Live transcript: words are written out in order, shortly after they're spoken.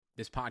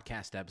This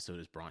podcast episode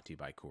is brought to you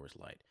by Coors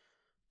Light.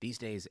 These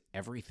days,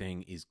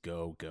 everything is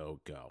go, go,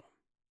 go.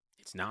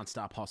 It's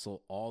nonstop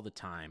hustle all the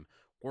time.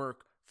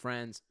 Work,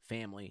 friends,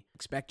 family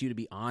expect you to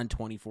be on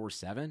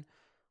 24/7.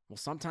 Well,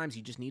 sometimes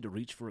you just need to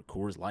reach for a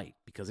Coors Light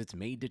because it's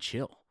made to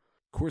chill.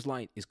 Coors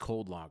Light is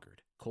cold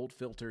lagered, cold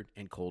filtered,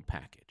 and cold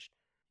packaged.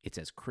 It's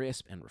as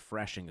crisp and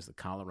refreshing as the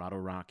Colorado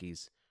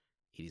Rockies.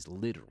 It is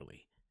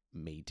literally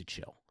made to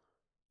chill.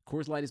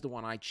 Coors Light is the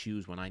one I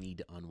choose when I need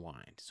to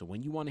unwind. So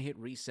when you want to hit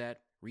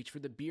reset, reach for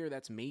the beer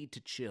that's made to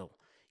chill.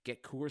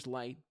 Get Coors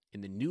Light in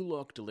the new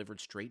look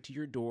delivered straight to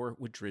your door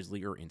with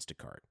Drizzly or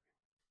Instacart.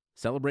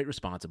 Celebrate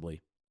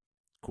responsibly.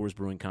 Coors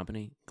Brewing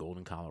Company,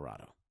 Golden,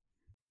 Colorado.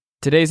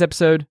 Today's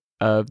episode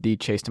of the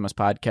Chase Thomas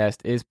podcast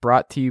is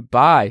brought to you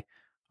by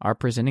our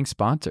presenting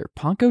sponsor,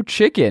 Ponko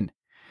Chicken.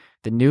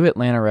 The new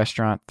Atlanta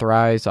restaurant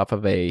thrives off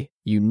of a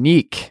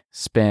unique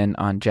spin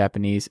on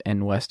Japanese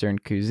and Western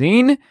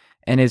cuisine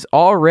and is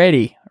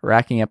already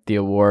racking up the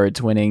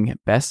awards, winning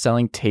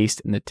Best-Selling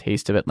Taste in the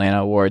Taste of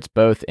Atlanta Awards,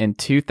 both in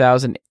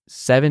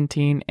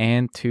 2017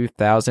 and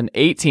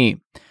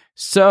 2018.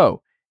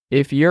 So,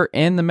 if you're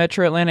in the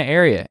Metro Atlanta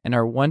area and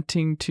are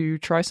wanting to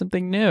try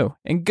something new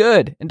and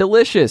good and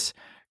delicious,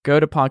 go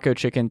to Ponko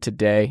Chicken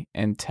today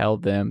and tell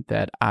them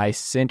that I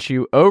sent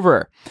you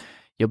over.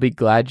 You'll be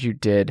glad you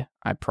did,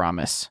 I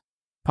promise.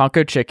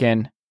 Ponko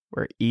Chicken,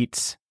 where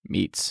eats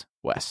meets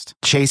West.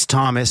 The Chase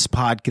Thomas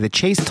podcast.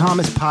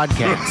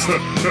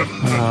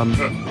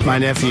 My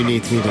nephew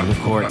needs me to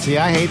record. See,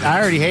 I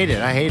already hate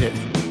it. I hate it.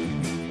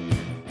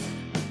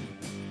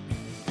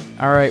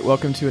 All right,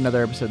 welcome to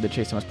another episode of the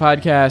Chase Thomas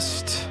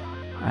podcast.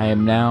 I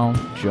am now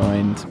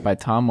joined by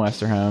Tom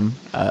Westerholm,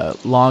 a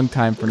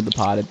longtime friend of the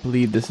pod. I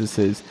believe this is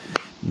his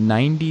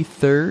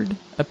 93rd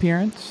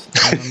appearance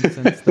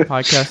since the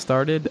podcast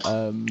started.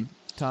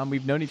 Tom,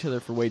 we've known each other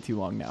for way too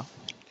long now.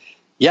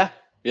 Yeah.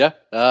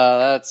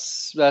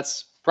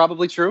 That's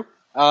probably true.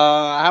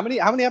 How many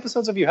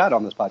episodes have you had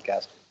on this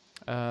podcast?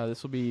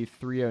 This will be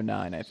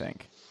 309, I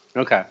think.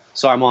 Okay,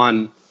 so I'm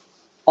on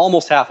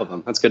almost half of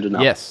them. That's good to know.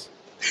 Yes.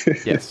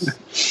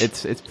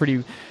 It's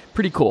pretty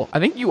cool. I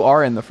think you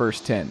are in the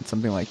first 10,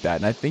 something like that,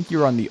 and I think you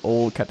were on the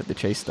old Cut to the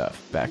Chase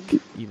stuff back.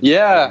 Even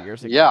 4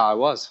 years ago. Yeah, I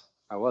was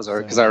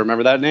because I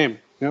remember that name.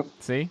 Yep.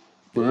 See,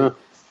 Yeah.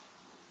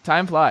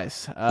 Time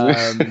flies.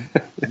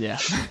 Yeah.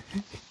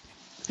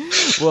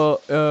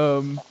 Well,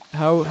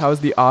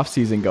 how's the off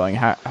season going?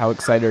 How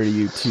excited are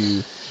you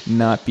to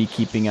not be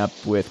keeping up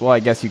with? Well,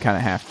 I guess you kind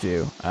of have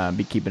to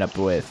be keeping up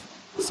with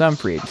some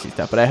free agency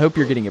stuff, but I hope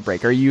you're getting a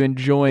break. Are you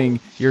enjoying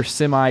your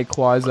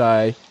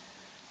quasi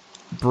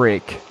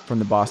break from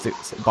the Boston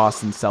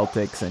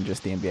Celtics and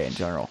just the NBA in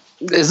general?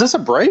 Is this a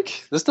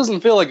break? This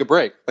doesn't feel like a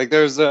break. Like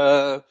there's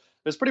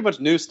pretty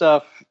much new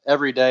stuff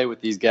every day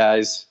with these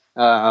guys.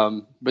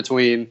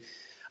 Between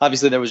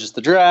obviously there was just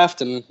the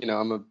draft, and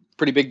I'm a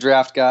pretty big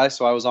draft guy,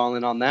 so I was all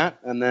in on that.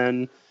 And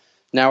then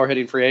now we're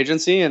hitting free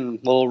agency, and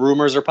little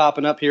rumors are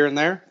popping up here and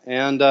there,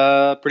 and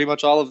pretty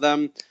much all of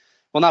them.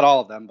 Well, not all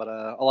of them, but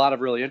a lot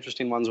of really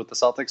interesting ones with the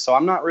Celtics. So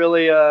I'm not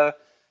really, I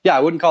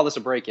wouldn't call this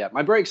a break yet.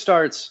 My break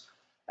starts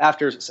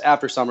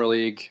after Summer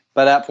League.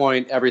 By that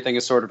point, everything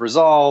is sort of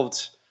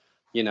resolved.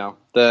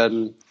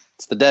 Then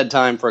it's the dead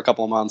time for a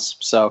couple of months.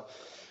 So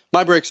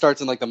my break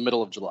starts in like the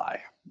middle of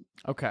July.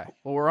 Okay,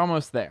 well, we're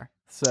almost there.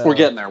 So we're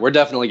getting there. We're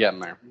definitely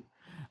getting there.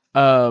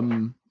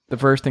 The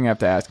first thing I have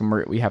to ask,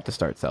 and we have to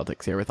start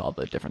Celtics here with all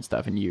the different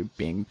stuff, and you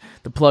being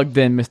the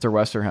plugged-in Mr.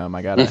 Westerholm,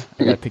 I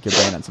gotta pick your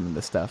brain on some of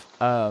this stuff.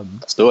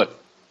 Let's do it.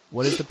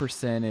 What is the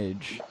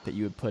percentage that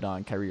you would put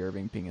on Kyrie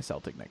Irving being a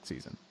Celtic next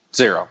season?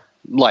 0,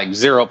 like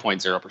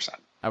 0.0%.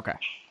 Okay.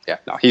 Yeah,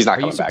 no, he's not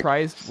coming back. Are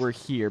you surprised we're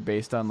here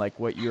based on like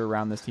what you're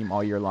around this team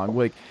all year long?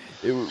 Like,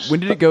 when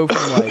did it go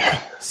from like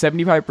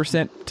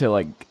 75% to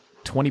like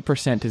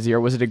 20% to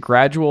 0? Was it a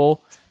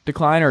gradual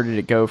decline, or did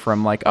it go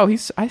from like,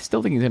 I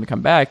still think he's going to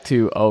come back,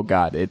 to, oh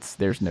God,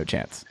 there's no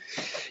chance?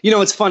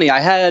 It's funny.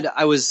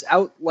 I was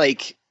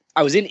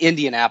in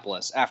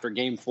Indianapolis after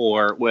Game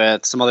 4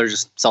 with some other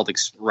just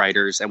Celtics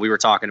writers, and we were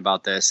talking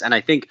about this. And I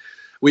think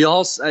we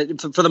all,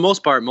 for the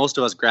most part, most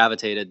of us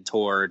gravitated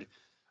toward,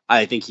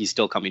 I think he's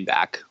still coming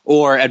back,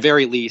 or at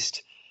very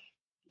least,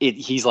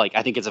 he's like,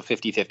 I think it's a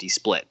 50-50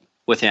 split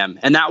with him.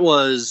 And that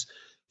was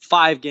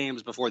 5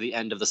 games before the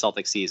end of the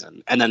Celtics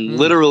season. And then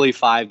literally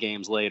 5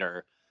 games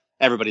later,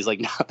 everybody's like,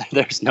 no,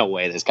 there's no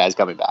way this guy's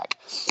coming back.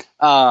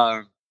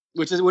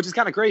 Which is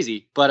kind of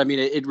crazy. But I mean,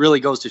 it really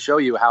goes to show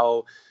you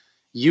how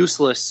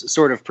useless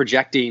sort of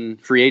projecting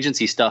free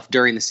agency stuff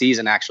during the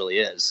season actually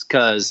is.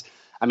 Because,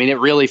 I mean, it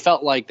really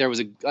felt like there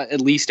was at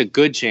least a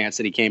good chance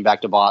that he came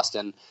back to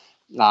Boston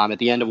at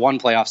the end of one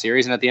playoff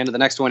series. And at the end of the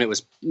next one, it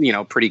was,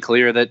 pretty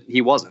clear that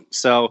he wasn't.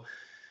 So,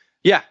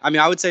 yeah, I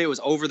mean, I would say it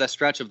was over the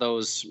stretch of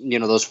those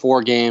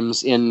 4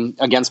 games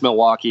against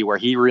Milwaukee where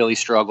he really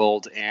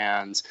struggled,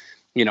 and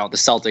the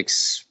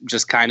Celtics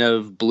just kind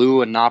of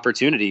blew an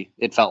opportunity.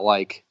 It felt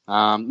like,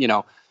 to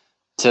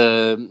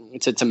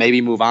maybe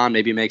move on,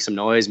 maybe make some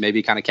noise,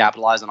 maybe kind of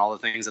capitalize on all the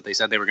things that they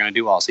said they were going to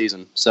do all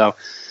season. So,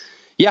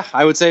 Yeah,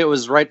 I would say it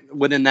was right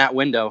within that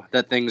window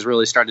that things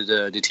really started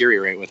to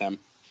deteriorate with him.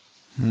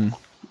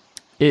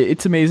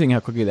 It's amazing how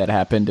quickly that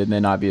happened, and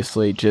then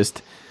obviously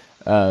just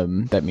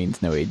that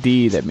means no AD.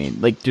 That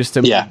means like just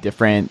so many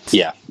different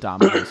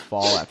dominoes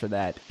fall after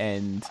that,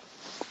 and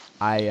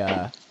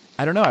I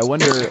don't know. I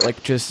wonder,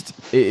 like, just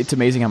it's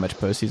amazing how much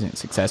postseason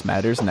success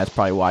matters, and that's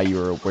probably why you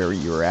were where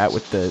you were at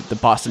with the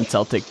Boston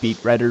Celtic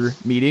beat writer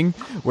meeting,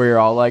 where you're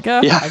all like,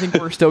 I think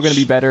we're still going to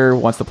be better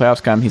once the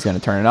playoffs come. He's going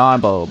to turn it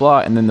on, blah blah blah,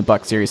 and then the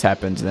Bucks series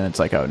happens, and then it's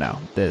like, oh no,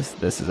 this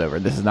is over.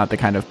 This is not the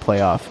kind of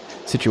playoff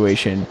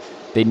situation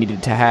they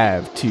needed to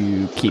have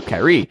to keep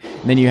Kyrie.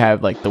 And then you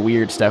have like the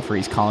weird stuff where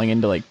he's calling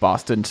into like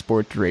Boston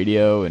sports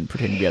radio and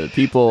pretending to be other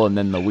people, and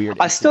then the weird.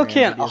 I still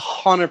can't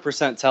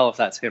 100% tell if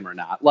that's him or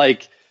not.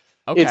 Like.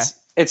 Okay.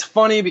 It's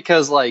funny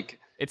because like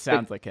it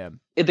sounds like him.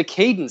 The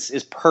cadence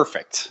is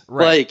perfect,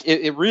 right. Like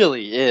it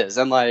really is,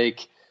 and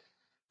like,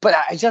 but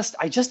I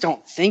just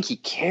don't think he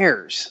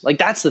cares. Like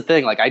that's the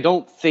thing. Like I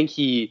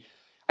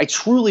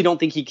truly don't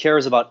think he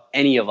cares about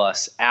any of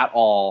us at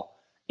all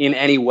in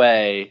any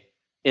way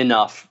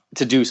enough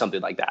to do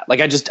something like that.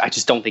 Like I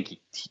just don't think he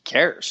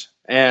cares,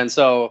 and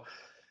so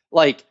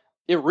like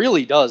it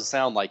really does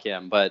sound like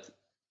him. But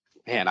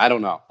man, I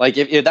don't know. Like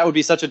if that would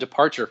be such a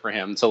departure for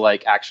him to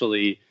like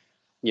actually.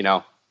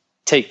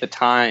 Take the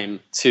time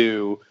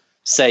to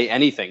say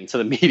anything to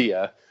the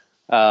media.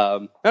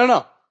 I don't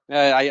know.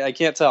 I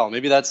can't tell.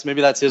 Maybe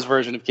that's his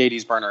version of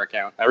Katie's burner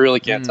account. I really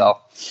can't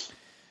tell.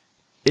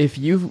 If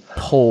you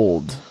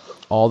polled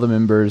all the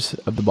members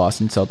of the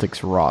Boston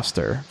Celtics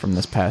roster from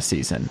this past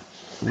season,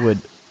 would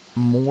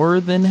more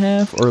than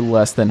half or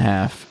less than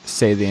half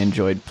say they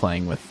enjoyed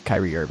playing with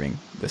Kyrie Irving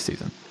this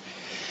season?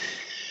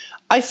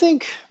 I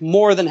think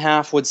more than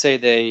half would say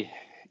they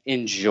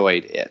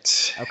enjoyed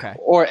it. Okay.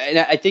 And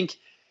I think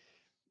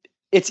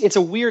it's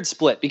a weird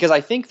split because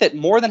I think that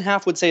more than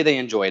half would say they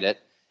enjoyed it,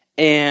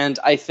 and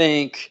I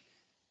think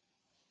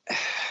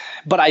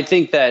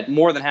that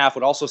more than half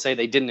would also say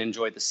they didn't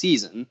enjoy the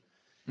season.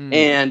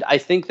 And I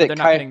think that they're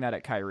not putting that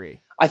at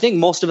Kyrie. I think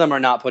most of them are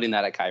not putting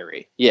that at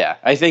Kyrie. Yeah,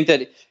 I think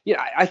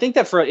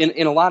that for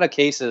in a lot of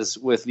cases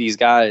with these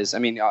guys, I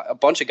mean, a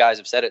bunch of guys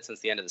have said it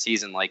since the end of the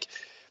season, like.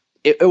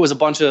 It was a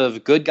bunch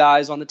of good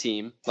guys on the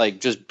team, like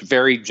just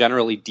very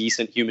generally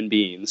decent human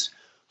beings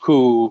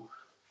who,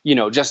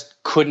 just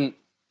couldn't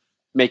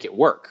make it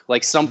work.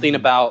 Like something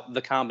about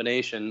the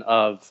combination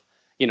of,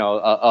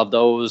 of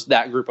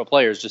that group of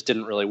players just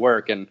didn't really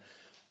work. And,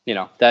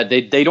 that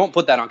they don't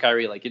put that on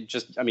Kyrie. Like it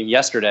just, I mean,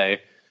 yesterday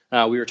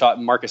we were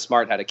talking, Marcus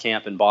Smart had a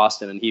camp in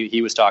Boston and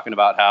he was talking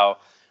about how,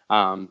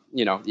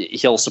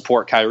 he'll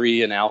support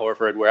Kyrie and Al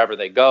Horford wherever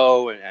they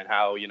go and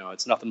how,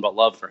 it's nothing but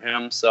love for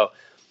him. So,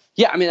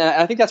 yeah, I mean,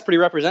 I think that's pretty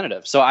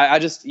representative. So I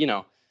just,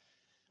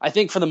 I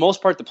think for the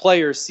most part, the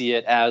players see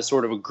it as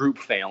sort of a group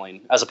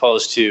failing as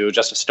opposed to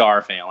just a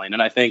star failing.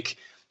 And I think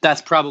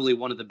that's probably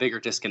one of the bigger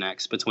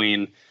disconnects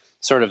between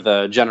sort of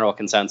the general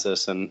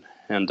consensus and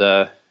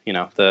the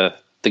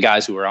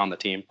guys who are on the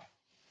team.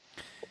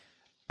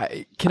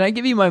 Can I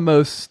give you my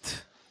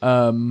most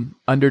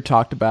under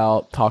talked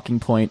about talking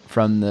point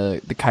from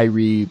the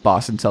Kyrie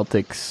Boston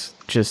Celtics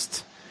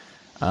just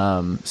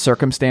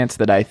circumstance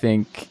that I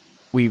think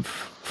we've,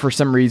 for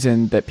some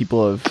reason that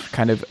people have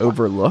kind of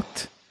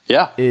overlooked,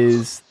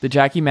 is the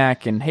Jackie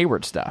Mack and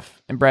Hayward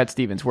stuff and Brad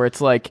Stevens, where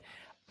it's like,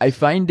 I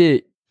find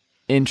it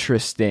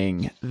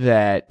interesting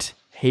that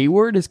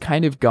Hayward has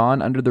kind of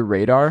gone under the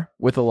radar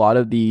with a lot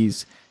of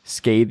these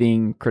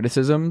scathing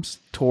criticisms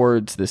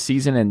towards the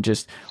season and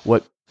just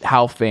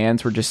how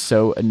fans were just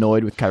so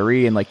annoyed with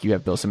Kyrie. And like you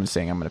have Bill Simmons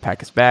saying, I'm going to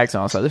pack his bags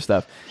and all this other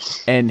stuff.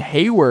 And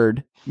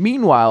Hayward,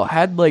 meanwhile,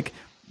 had like,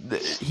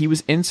 he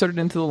was inserted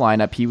into the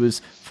lineup. He was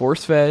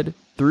force-fed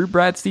through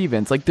Brad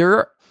Stevens. Like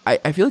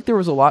I feel like there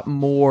was a lot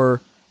more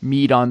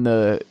meat on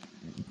the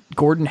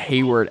Gordon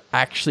Hayward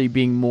actually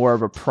being more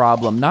of a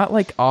problem, not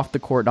like off the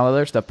court and all that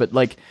other stuff, but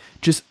like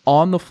just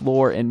on the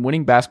floor and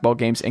winning basketball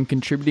games and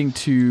contributing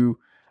to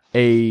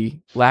a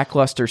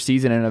lackluster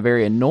season and a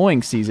very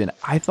annoying season.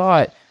 I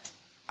thought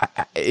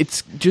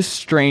it's just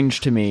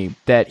strange to me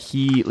that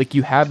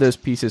you have those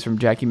pieces from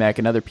Jackie Mack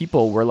and other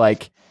people where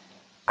like,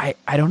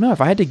 I don't know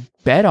if I had to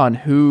bet on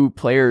who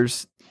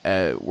players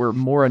were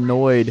more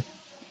annoyed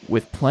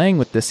with playing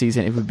with this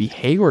season, it would be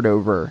Hayward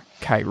over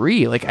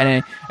Kyrie. Like,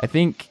 and I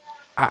think,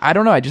 I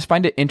don't know. I just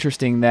find it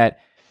interesting that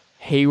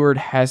Hayward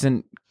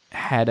hasn't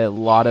had a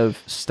lot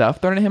of stuff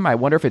thrown at him. I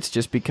wonder if it's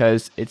just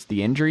because it's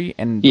the injury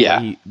and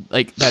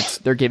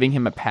they're giving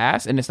him a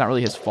pass and it's not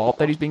really his fault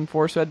that he's being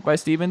force fed by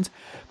Stevens.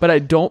 But I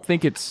don't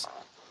think it's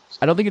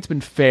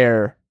been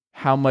fair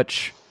how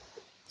much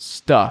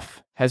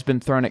stuff has been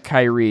thrown at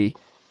Kyrie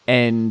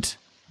and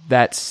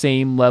that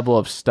same level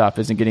of stuff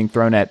isn't getting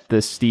thrown at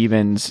the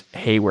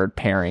Stevens-Hayward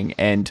pairing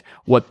and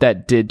what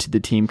that did to the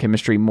team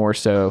chemistry more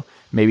so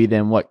maybe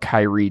than what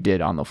Kyrie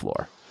did on the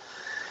floor.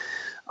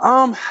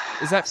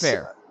 Is that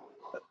fair?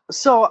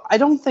 So I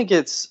don't think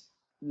it's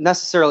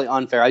necessarily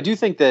unfair. I do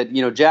think that,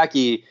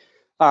 Jackie,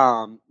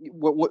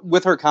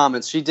 with her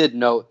comments, she did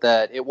note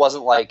that it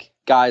wasn't like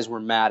guys were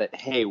mad at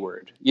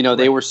Hayward.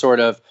 They were sort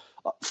of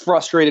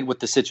frustrated with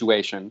the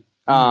situation.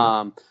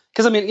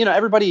 Because I mean,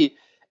 everybody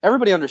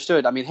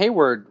understood. I mean,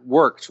 Hayward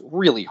worked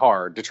really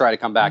hard to try to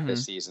come back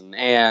this season,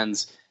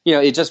 and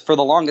it just for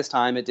the longest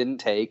time it didn't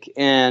take.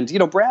 And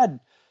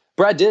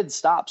Brad did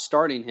stop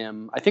starting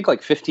him, I think,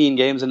 like 15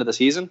 games into the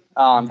season.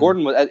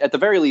 Gordon was, at the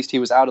very least, he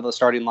was out of the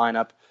starting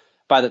lineup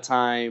by the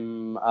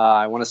time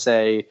I want to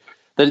say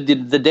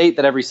the date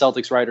that every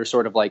Celtics writer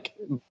sort of like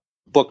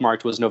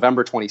bookmarked was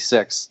November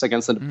 26th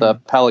against the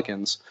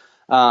Pelicans.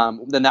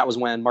 Then that was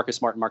when Marcus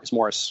Smart and Marcus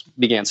Morris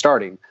began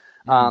starting.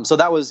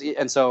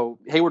 So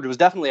Hayward was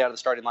definitely out of the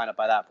starting lineup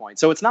by that point.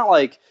 So it's not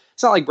like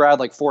Brad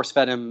like force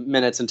fed him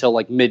minutes until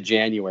like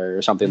mid-January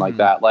or something like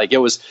that. Like it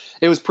was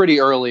pretty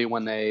early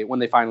when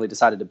they finally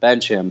decided to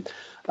bench him.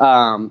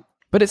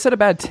 But it set a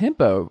bad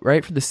tempo,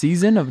 right, for the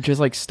season of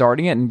just like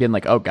starting it and being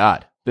like, oh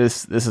God,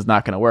 this is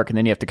not going to work. And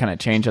then you have to kind of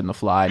change on the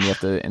fly and you have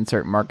to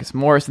insert Marcus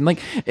Morris and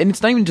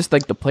it's not even just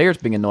like the players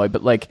being annoyed,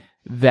 but like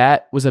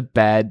that was a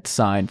bad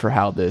sign for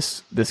how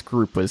this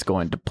group was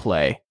going to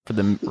play for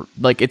them.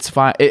 Like it's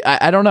fine.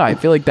 I don't know. I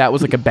feel like that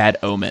was like a bad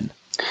omen.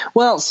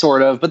 Well,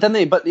 sort of, but I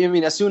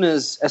mean, as soon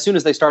as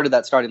they started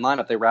that starting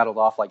lineup, they rattled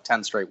off like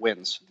 10 straight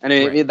wins, and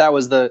that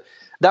was the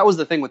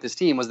thing with this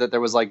team was that there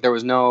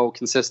was no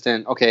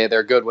consistent. Okay,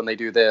 they're good when they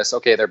do this.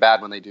 Okay, they're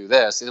bad when they do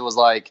this. It was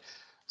like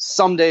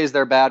some days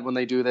they're bad when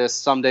they do this.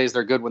 Some days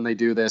they're good when they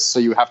do this. So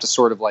you have to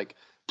sort of like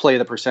play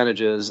the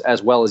percentages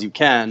as well as you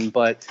can,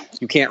 but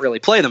you can't really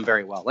play them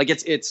very well. Like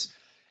it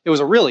was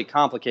a really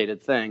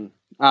complicated thing,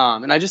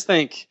 and I just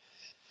think,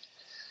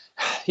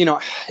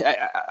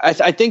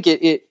 I think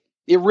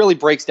it really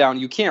breaks down.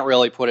 You can't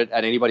really put it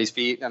at anybody's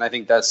feet. And I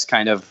think that's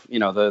kind of,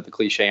 the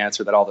cliche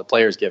answer that all the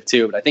players give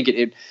too. But I think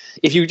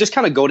if you just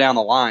kind of go down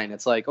the line,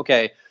 it's like,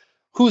 okay,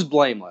 who's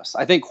blameless?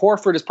 I think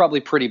Horford is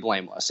probably pretty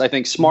blameless. I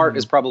think Smart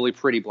is probably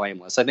pretty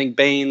blameless. I think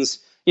Baines,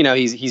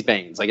 he's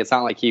Baines. Like, it's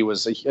not like he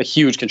was a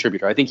huge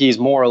contributor. I think he's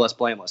more or less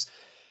blameless.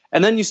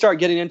 And then you start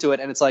getting into it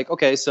and it's like,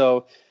 okay,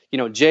 so,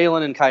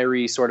 Jalen and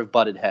Kyrie sort of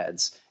butted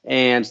heads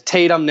and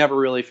Tatum never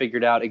really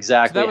figured out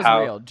exactly so that was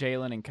how real.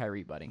 Jalen and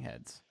Kyrie butting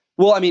heads.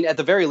 Well, I mean, at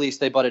the very least,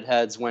 they butted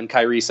heads when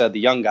Kyrie said the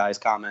young guys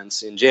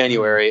comments in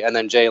January, and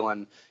then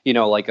Jalen,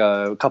 like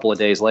a couple of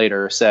days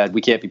later, said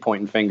we can't be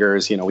pointing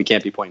fingers. We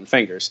can't be pointing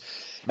fingers,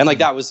 and like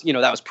that was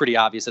pretty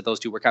obvious that those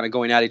two were kind of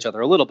going at each other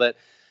a little bit.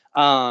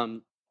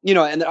 And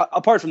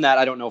apart from that,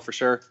 I don't know for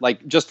sure.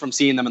 Like just from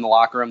seeing them in the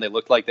locker room, they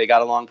looked like they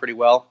got along pretty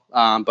well.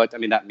 But I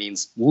mean, that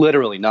means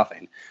literally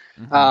nothing.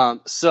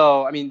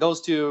 So I mean,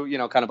 those two,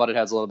 kind of butted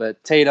heads a little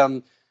bit.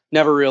 Tatum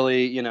never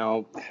really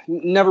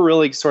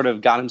sort of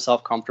got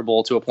himself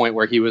comfortable to a point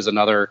where he was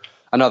another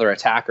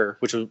attacker,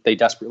 which they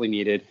desperately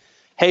needed.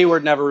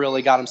 Hayward never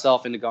really got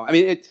himself into going. I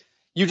mean,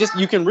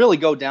 you can really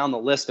go down the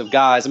list of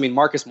guys. I mean,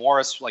 Marcus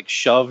Morris like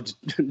shoved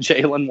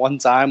Jalen one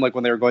time, like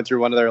when they were going through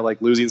one of their like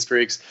losing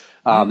streaks.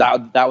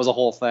 That was a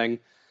whole thing.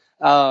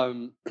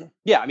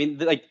 Yeah, I mean,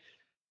 like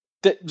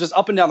just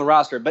up and down the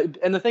roster.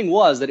 And the thing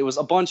was that it was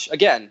a bunch,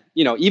 again,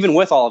 even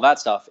with all of that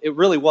stuff, it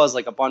really was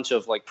like a bunch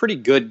of like pretty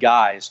good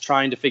guys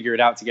trying to figure it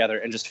out together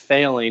and just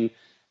failing,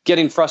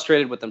 getting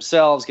frustrated with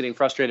themselves, getting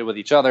frustrated with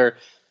each other.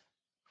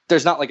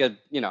 There's not like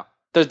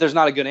there's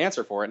not a good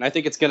answer for it. And I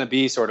think it's going to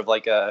be sort of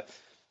like I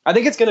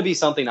think it's going to be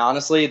something,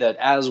 honestly, that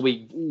as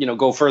we,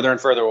 go further and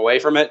further away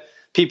from it,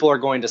 people are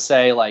going to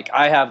say like,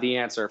 I have the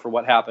answer for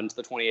what happened to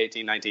the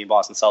 2018-19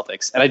 Boston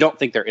Celtics. And I don't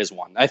think there is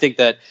one. I think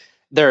that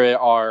there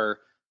are,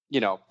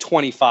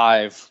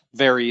 25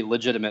 very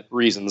legitimate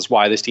reasons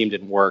why this team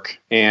didn't work.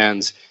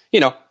 And,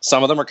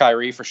 some of them are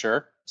Kyrie for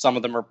sure. Some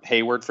of them are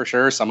Hayward for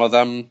sure. Some of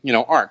them,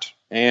 aren't.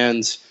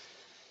 And,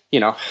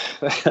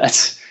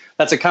 that's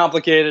a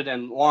complicated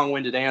and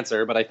long-winded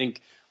answer. But I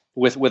think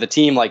with a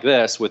team like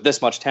this, with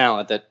this much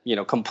talent that,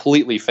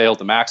 completely failed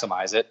to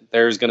maximize it,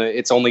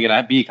 it's only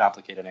going to be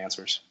complicated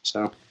answers.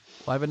 So well,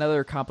 I have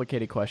another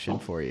complicated question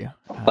for you.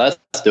 Let's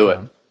do it.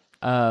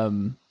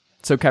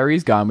 So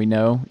Kyrie's gone. We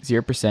know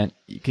 0%.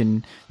 You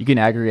can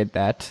aggregate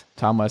that.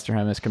 Tom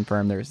Westerholm has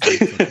confirmed there's a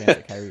chance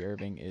that Kyrie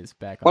Irving is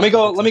back. Let me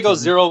go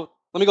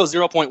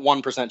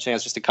 0.1%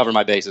 chance just to cover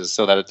my bases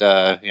so that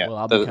yeah. Well,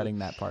 I'll be cutting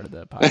that part of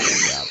the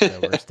podcast out, so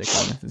we're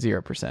sticking with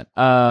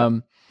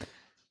 0%.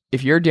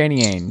 If you're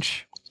Danny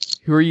Ainge,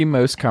 who are you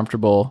most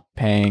comfortable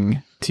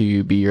paying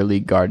to be your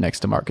lead guard next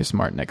to Marcus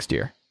Smart next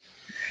year?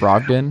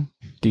 Brogdon,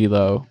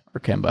 D'Lo,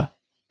 or Kemba?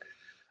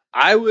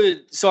 I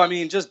would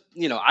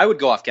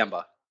go off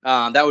Kemba.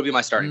 That would be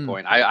my starting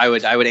point. I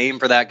would aim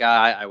for that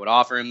guy. I would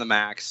offer him the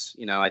max.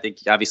 I think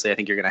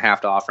you're going to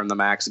have to offer him the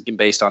max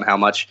based on how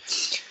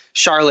much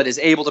Charlotte is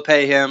able to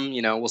pay him.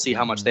 We'll see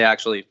how much they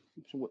actually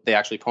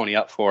pony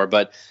up for.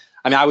 But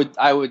I mean,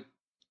 I would,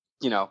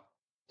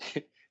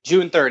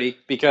 June 30,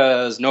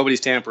 because nobody's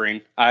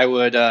tampering. I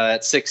would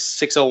at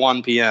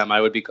 6:01 p.m.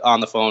 I would be on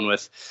the phone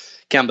with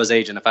Kemba's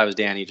agent if I was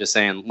Danny, just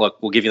saying, look,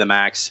 we'll give you the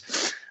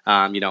max.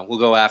 We'll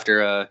go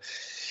after a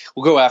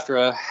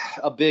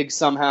big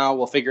somehow.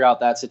 We'll figure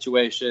out that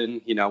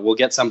situation. We'll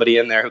get somebody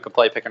in there who can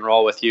play pick and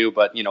roll with you.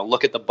 But,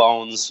 look at the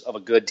bones of a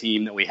good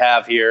team that we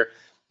have here.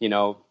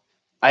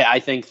 I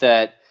think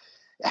that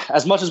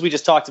as much as we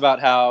just talked about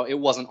how it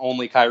wasn't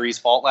only Kyrie's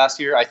fault last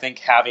year, I think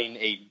having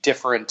a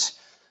different,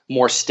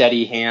 more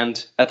steady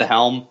hand at the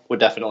helm would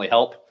definitely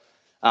help.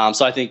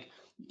 So I think,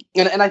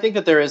 and I think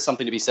that there is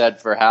something to be said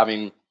for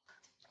having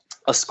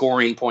a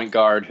scoring point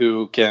guard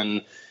who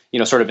can,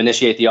 sort of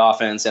initiate the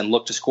offense and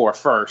look to score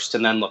first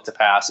and then look to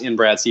pass in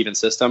Brad Stevens'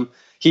 system.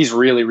 He's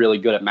really, really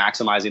good at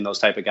maximizing those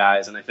type of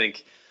guys. And I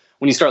think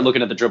when you start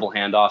looking at the dribble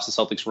handoffs the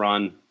Celtics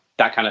run,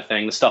 that kind of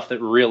thing, the stuff that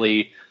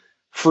really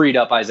freed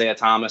up Isaiah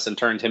Thomas and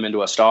turned him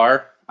into a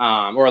star,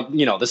 or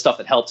the stuff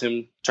that helped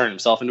him turn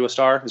himself into a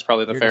star is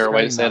probably the fair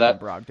way to say that.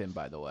 Brogdon,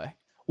 by the way.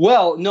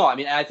 Well, no, I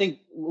mean, I think,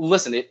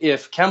 listen,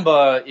 if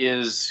Kemba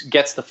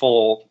gets the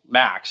full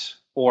max,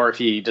 or if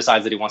he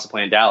decides that he wants to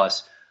play in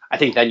Dallas, I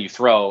think then you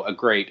throw a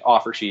great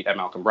offer sheet at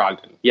Malcolm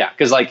Brogdon. Yeah,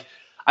 because I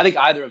think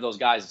either of those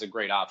guys is a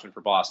great option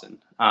for Boston.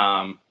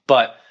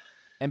 But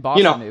in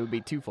Boston, it would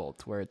be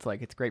twofold, where it's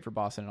like it's great for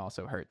Boston and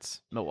also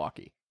hurts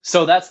Milwaukee.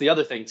 So that's the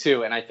other thing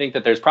too, and I think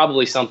that there's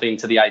probably something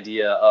to the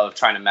idea of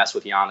trying to mess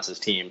with Giannis's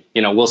team.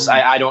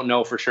 I don't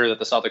know for sure that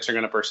the Celtics are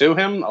going to pursue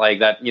him like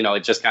that.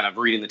 It's just kind of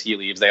reading the tea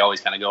leaves. They always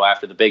kind of go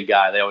after the big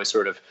guy. They always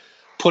sort of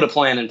put a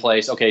plan in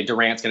place. Okay,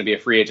 Durant's going to be a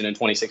free agent in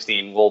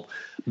 2016. We'll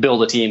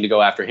build a team to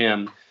go after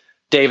him.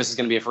 Davis is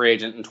going to be a free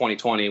agent in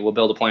 2020. We'll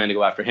build a plan to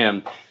go after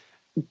him.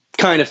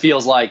 Kind of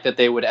feels like that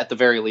they would, at the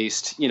very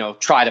least,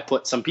 try to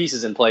put some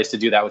pieces in place to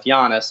do that with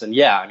Giannis. And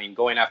yeah, I mean,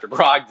 going after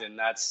Brogdon,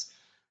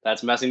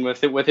 that's messing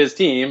with his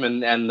team,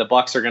 and the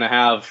Bucks are going to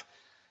have,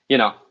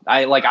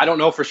 I don't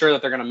know for sure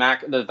that they're going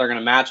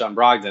to match on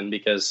Brogdon,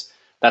 because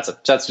that's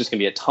just going to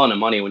be a ton of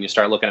money when you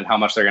start looking at how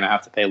much they're going to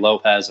have to pay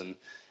Lopez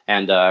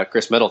and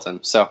Chris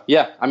Middleton. So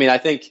yeah, I mean, I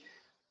think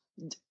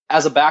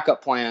as a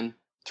backup plan,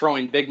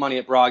 throwing big money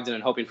at Brogdon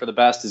and hoping for the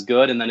best is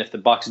good. And then if the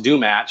Bucks do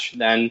match,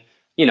 then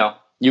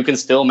you can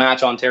still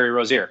match on Terry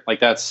Rozier.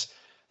 Like I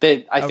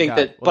think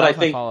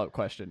follow-up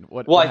question.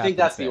 I think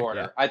that's the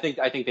order. Yeah. I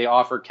think they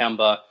offer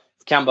Kemba.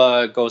 If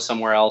Kemba goes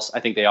somewhere else,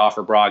 I think they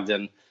offer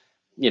Brogdon.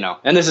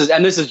 And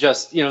this is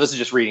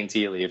just reading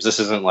tea leaves. This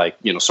isn't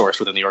like sourced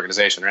within the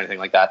organization or anything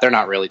like that. They're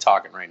not really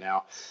talking right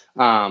now.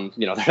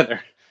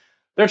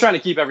 They're trying to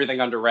keep everything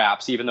under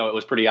wraps, even though it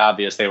was pretty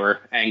obvious they were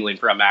angling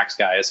for a max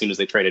guy as soon as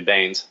they traded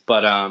Baines.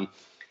 But I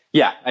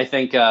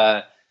think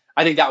that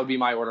would be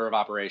my order of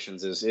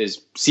operations: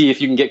 is see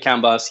if you can get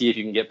Kemba, see if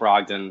you can get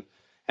Brogdon,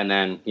 and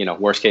then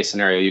worst case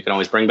scenario, you can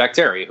always bring back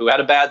Terry, who had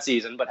a bad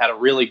season but had a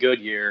really good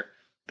year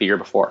the year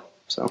before.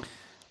 So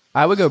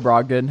I would go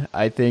Brogdon.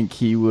 I think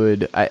he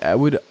would. I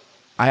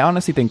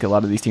honestly think a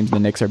lot of these teams in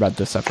the Knicks are about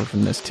to suffer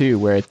from this too,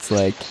 where it's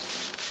like.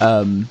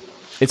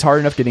 It's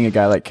hard enough getting a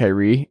guy like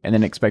Kyrie and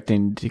then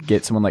expecting to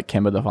get someone like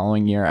Kemba the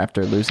following year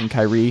after losing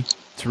Kyrie.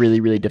 It's really,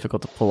 really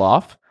difficult to pull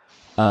off.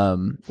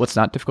 What's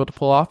not difficult to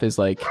pull off is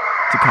like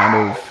to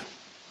kind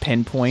of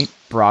pinpoint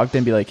Brogdon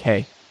and be like,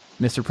 hey,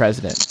 Mr.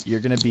 President,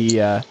 you're going to be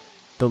the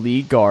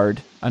lead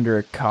guard under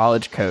a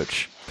college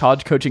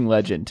coaching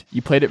legend.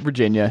 You played at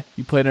Virginia.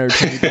 You played under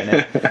Tony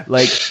Bennett.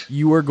 Like,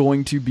 you are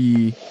going to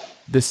be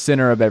the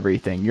center of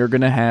everything. You're going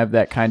to have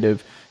that kind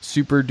of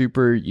super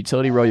duper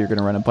utility role. You're going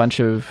to run a bunch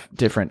of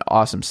different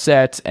awesome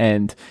sets,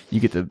 and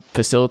you get to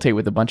facilitate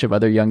with a bunch of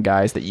other young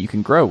guys that you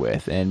can grow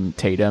with, and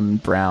Tatum,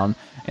 Brown,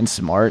 and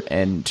Smart,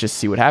 and just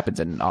see what happens.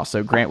 And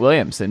also Grant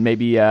Williams and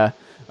maybe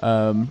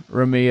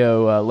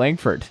Romeo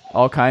Langford.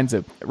 All kinds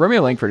of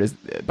Romeo Langford is,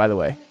 by the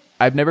way,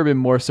 I've never been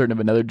more certain of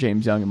another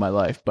James Young in my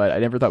life, but I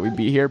never thought we'd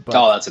be here. But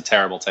that's a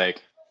terrible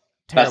take.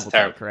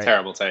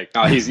 Terrible take.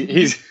 No, he's.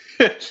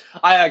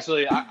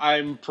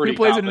 I'm pretty. Who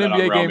plays in an NBA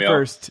game Romeo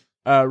first?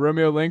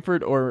 Romeo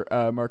Langford or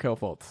Markelle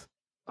Fultz?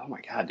 Oh my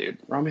God, dude!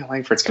 Romeo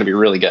Langford's going to be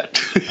really good.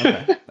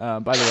 Okay. By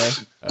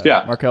the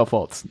way, Markelle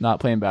Fultz not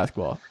playing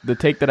basketball. The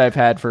take that I've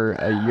had for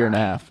a year and a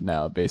half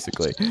now,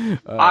 basically.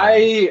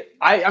 I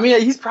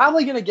mean, he's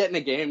probably going to get in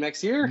a game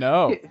next year.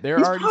 No, they're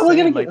already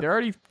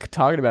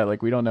talking about it.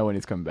 Like, we don't know when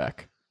he's coming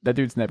back. That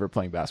dude's never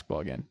playing basketball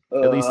again,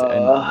 at least in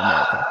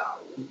America.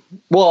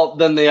 Well,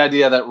 then the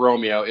idea that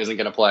Romeo isn't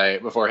going to play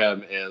before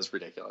him is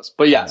ridiculous.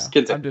 But yes,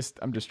 continue.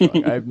 I'm just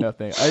wrong. I have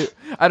nothing.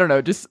 I don't know.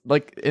 Just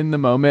like in the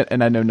moment,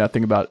 and I know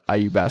nothing about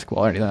IU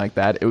basketball or anything like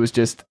that. It was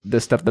just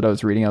the stuff that I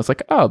was reading. I was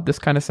like, oh, this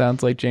kind of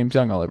sounds like James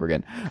Young all over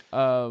again.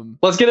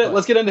 Let's get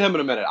into him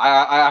in a minute.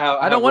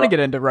 I don't want to get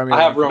into Romeo.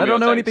 I don't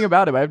know anything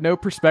about him. I have no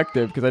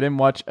perspective because I didn't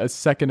watch a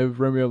second of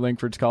Romeo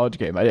Langford's college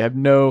game. I have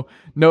no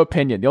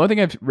opinion. The only thing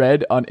I've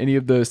read on any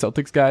of the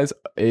Celtics guys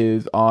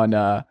is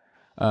on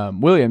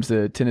Williams,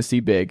 the Tennessee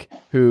big,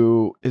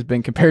 who has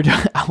been compared to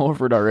Al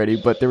Horford already,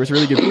 but there was a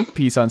really good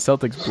piece on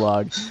Celtics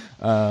blog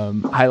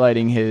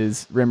highlighting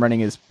his rim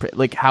running,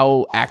 like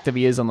how active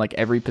he is on like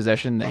every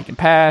possession that he can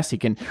pass, he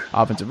can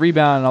offensive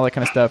rebound and all that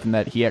kind of stuff, and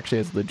that he actually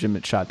has a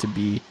legitimate shot to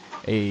be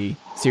a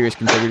serious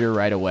contributor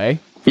right away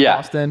for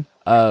Boston.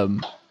 So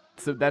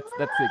that's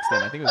the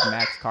extent. I think it was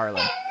Max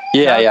Carlin.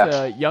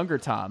 Younger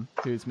Tom,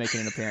 who's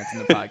making an appearance in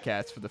the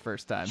podcast for the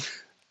first time.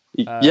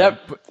 Ralph,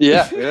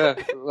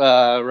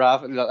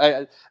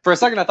 for a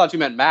second I thought you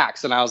meant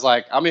Max, and I was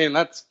like, I mean,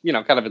 that's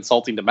kind of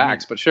insulting to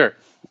Max, but sure.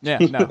 Yeah,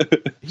 no,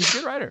 he's a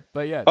good writer,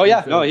 but yeah. Oh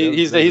yeah, no,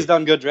 he's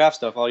done good draft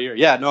stuff all year.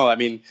 Yeah, no, I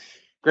mean,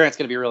 Grant's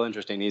going to be real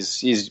interesting.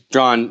 He's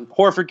drawn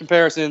Horford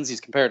comparisons.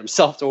 He's compared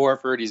himself to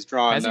Horford. He's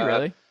drawn. Has he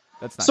really?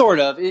 That's not sort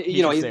good.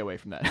 of. Stay away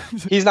from that.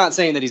 He's not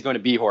saying that he's going to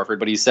be Horford,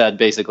 but he said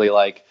basically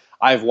like,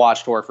 I've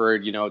watched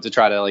Horford, to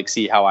try to like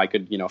see how I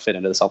could, fit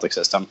into the Celtic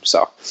system.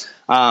 So,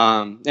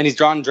 and he's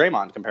drawn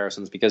Draymond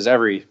comparisons because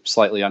every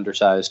slightly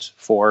undersized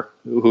four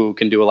who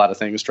can do a lot of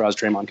things draws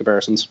Draymond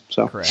comparisons.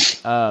 So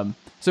correct.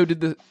 So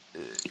did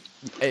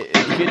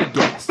if you had to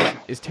guess,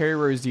 is Terry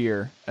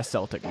Rozier a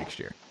Celtic next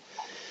year?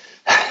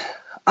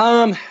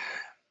 I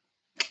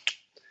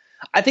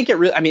think it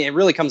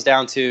really comes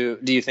down to,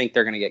 do you think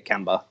they're going to get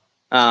Kemba?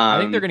 I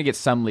think they're going to get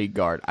some league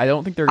guard. I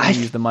don't think they're going to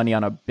use the money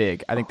on a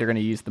big. I think they're going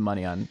to use the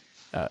money on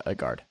a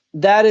guard.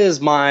 That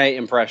is my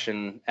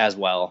impression as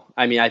well.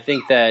 I mean, I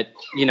think that,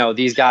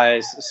 these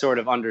guys sort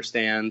of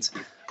understand,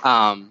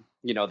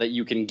 that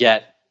you can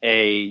get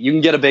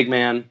a big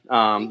man,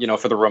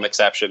 for the room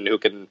exception, who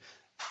can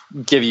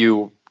give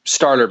you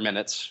starter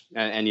minutes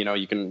and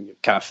you can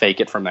kind of fake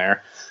it from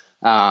there.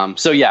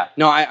 So yeah,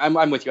 no,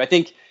 I'm with you. I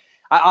think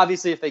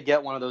obviously if they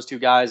get one of those two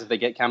guys, if they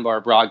get Kemba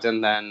or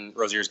Brogdon, then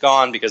Rozier's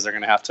gone because they're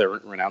going to have to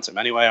renounce him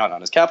anyway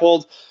on his cap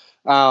hold.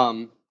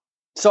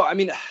 So, I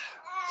mean,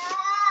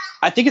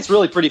 I think it's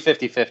really pretty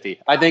 50-50.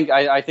 I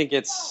think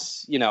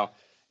it's,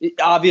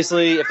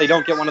 obviously if they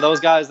don't get one of those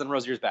guys, then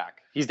Rozier's back.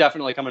 He's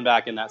definitely coming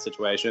back in that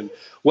situation,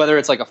 whether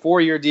it's like a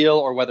 4-year deal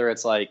or whether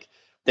it's like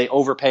they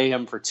overpay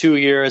him for 2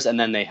 years and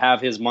then they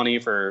have his money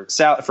for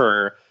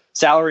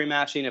salary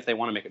matching if they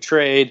want to make a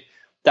trade.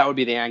 That would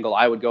be the angle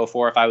I would go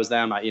for if I was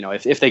them.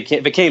 If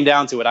it came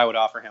down to it, I would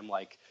offer him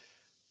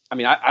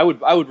I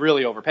would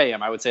really overpay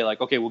him. I would say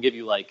okay, we'll give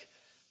you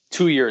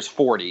 2 years,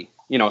 40,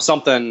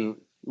 something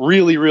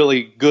really,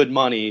 really good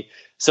money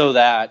so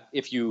that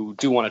if you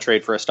do want to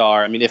trade for a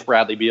star, if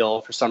Bradley Beal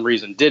for some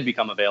reason did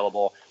become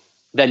available,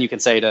 then you can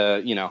say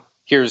to,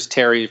 here's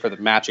Terry for the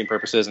matching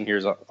purposes and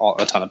here's a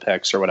ton of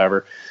picks or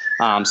whatever.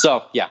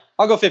 So yeah,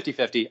 I'll go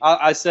 50-50.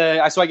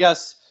 I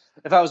guess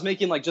if I was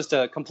making just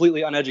a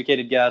completely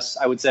uneducated guess,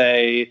 I would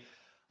say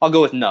I'll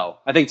go with no.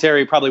 I think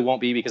Terry probably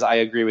won't be because I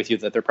agree with you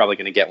that they're probably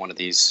going to get one of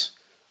these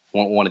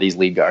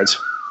lead guards.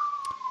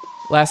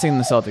 Last thing in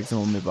the Celtics, and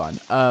we'll move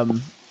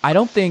on. I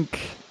don't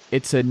think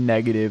it's a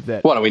negative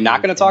that. What, are we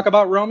not going to talk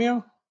about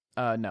Romeo?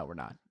 No, we're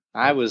not.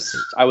 I was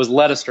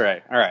led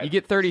astray. All right. You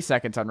get 30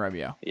 seconds on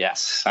Romeo.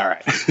 Yes. All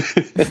right.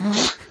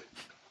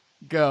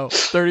 Go.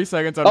 30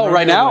 seconds on Romeo. Oh,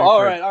 right now?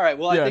 All right.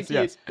 Well,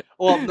 yes,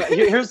 I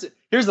think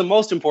here's the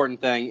most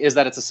important thing is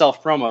that it's a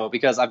self promo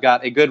because I've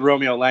got a good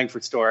Romeo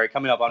Langford story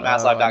coming up on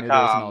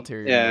MassLive.com.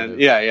 And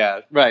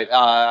yeah,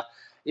 right.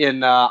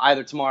 In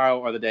either tomorrow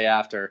or the day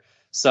after.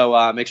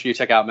 So make sure you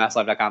check out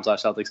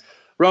MassLive.com/Celtics.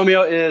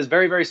 Romeo is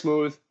very, very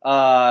smooth.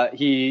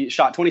 He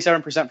shot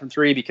 27% from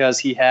three because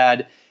he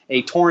had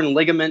a torn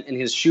ligament in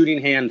his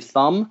shooting hand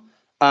thumb.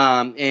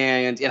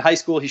 And in high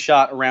school, he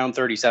shot around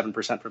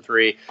 37% from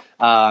three.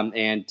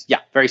 And yeah,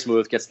 very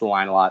smooth, gets to the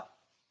line a lot.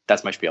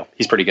 That's my spiel.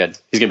 He's pretty good.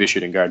 He's going to be a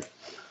shooting guard.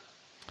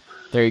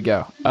 There you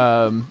go.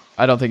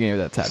 I don't think any of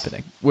that's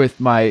happening with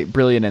my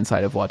brilliant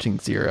insight of watching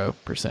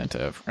 0%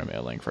 of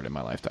Romeo Langford in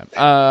my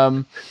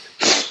lifetime.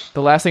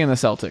 The last thing in the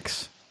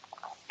Celtics,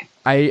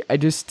 I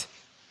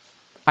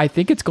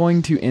think it's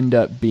going to end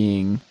up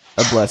being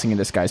a blessing in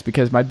disguise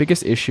because my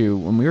biggest issue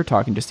when we were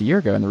talking just a year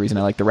ago, and the reason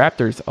I like the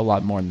Raptors a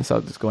lot more than the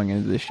Celtics going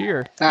into this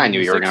year. I knew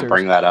you were going to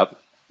bring that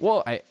up.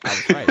 Well, I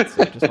was right,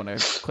 so I just want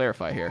to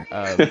clarify here.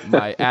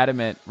 My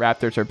adamant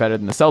Raptors are better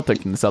than the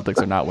Celtics, and the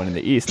Celtics are not winning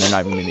the East, and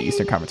they're not even in the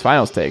Eastern Conference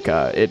Finals take.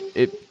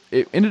 It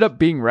ended up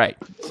being right.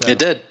 So, it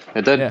did.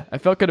 Yeah, I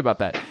felt good about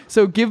that.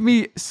 So give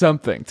me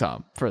something,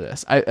 Tom, for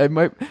this. I'm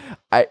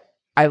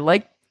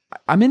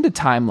into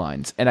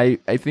timelines, and I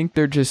think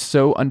they're just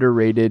so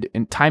underrated,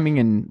 and timing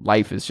in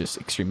life is just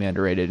extremely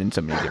underrated in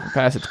so many different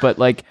facets. But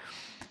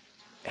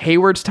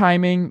Hayward's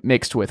timing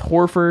mixed with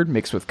Horford,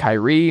 mixed with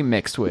Kyrie,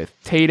 mixed with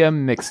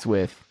Tatum, mixed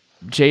with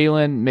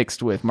Jalen,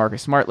 mixed with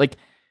Marcus Smart.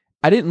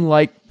 I didn't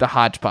like the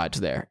hodgepodge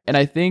there. And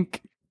I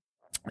think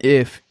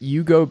if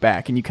you go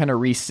back and you kind of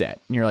reset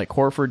and you're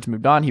Horford's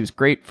moved on, he was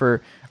great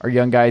for our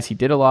young guys. He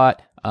did a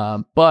lot,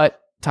 but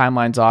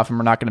timeline's off and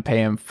we're not going to pay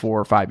him 4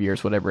 or 5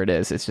 years, whatever it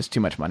is. It's just too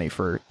much money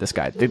for this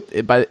guy.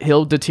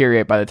 He'll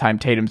deteriorate by the time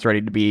Tatum's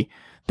ready to be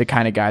the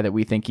kind of guy that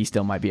we think he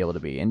still might be able to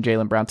be. And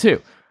Jaylen Brown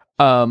too.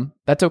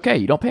 That's okay.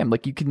 You don't pay him.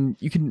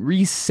 You can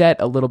reset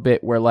a little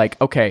bit where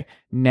okay,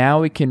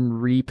 now we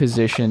can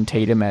reposition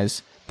Tatum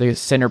as the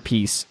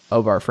centerpiece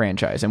of our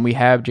franchise. And we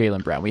have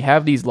Jaylen Brown. We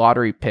have these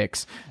lottery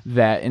picks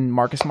that in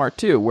Marcus Smart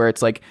too, where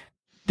it's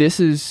this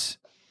is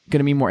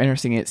going to be more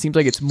interesting. It seems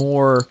like it's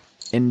more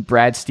in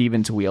Brad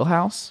Stevens'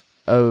 wheelhouse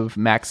of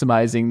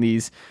maximizing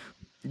these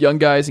young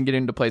guys and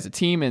getting to play as a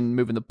team and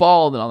moving the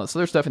ball and all this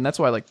other stuff. And that's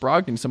why I like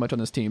Brogdon so much on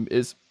this team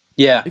is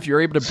if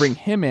you're able to bring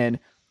him in,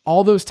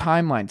 all those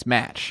timelines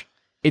match.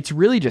 it's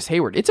really just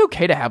Hayward. It's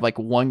okay to have like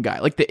one guy,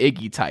 like the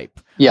Iggy type,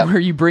 Yeah. where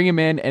you bring him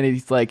in and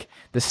he's like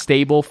the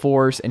stable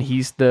force and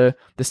he's the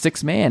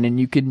sixth man, and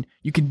you can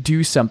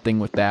do something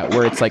with that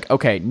where it's like,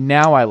 okay,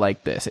 now I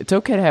like this. It's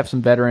okay to have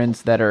some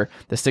veterans that are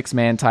the sixth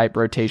man type,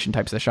 rotation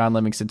types, the Sean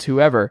Livingston's,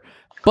 whoever,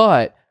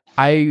 but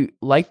I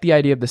like the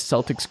idea of the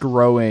Celtics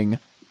growing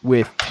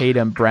with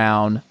Tatum,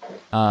 Brown,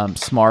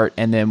 Smart,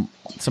 and then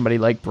somebody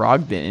like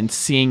Brogdon, and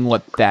seeing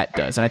what that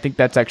does. And I think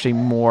that's actually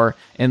more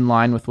in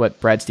line with what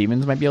Brad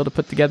Stevens might be able to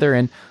put together,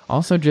 and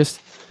also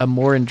just a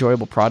more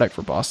enjoyable product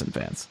for Boston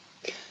fans.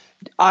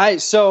 I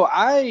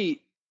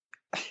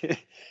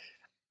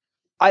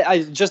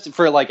just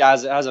for like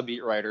as a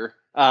beat writer,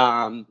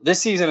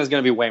 this season is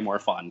going to be way more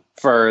fun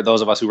for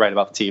those of us who write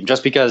about the team,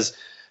 just because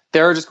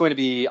there are just going to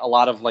be a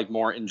lot of like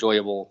more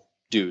enjoyable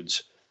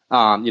dudes.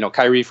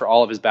 Kyrie, for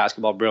all of his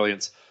basketball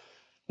brilliance,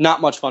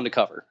 not much fun to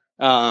cover.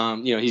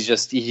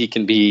 He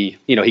can be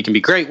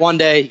great one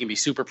day, he can be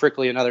super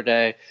prickly another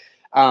day.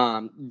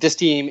 This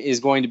team is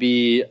going to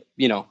be,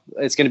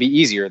 it's going to be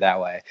easier that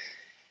way.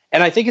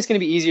 And I think it's going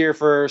to be easier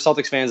for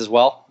Celtics fans as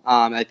well.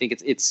 I think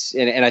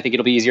and I think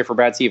it'll be easier for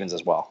Brad Stevens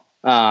as well.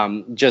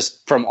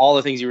 Just from all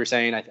the things you were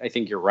saying, I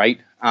think you're right.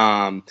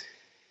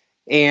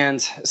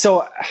 And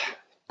so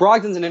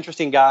Brogdon's an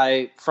interesting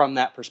guy from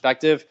that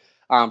perspective,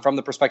 from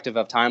the perspective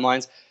of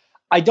timelines.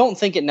 I don't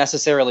think it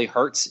necessarily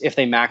hurts if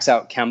they max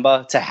out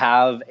Kemba to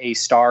have a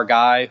star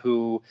guy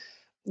who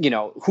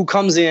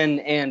comes in,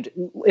 and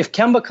if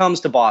Kemba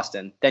comes to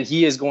Boston, then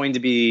he is going to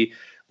be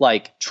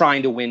like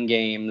trying to win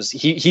games.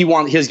 He's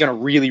going to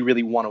really,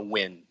 really want to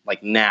win,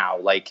 like now,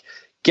 like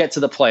get to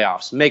the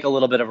playoffs, make a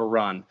little bit of a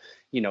run,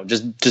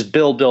 just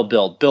build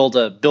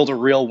a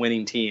real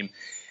winning team.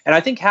 And I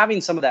think having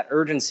some of that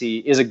urgency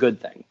is a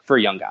good thing for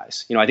young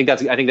guys. I think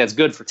that's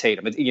good for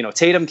Tatum.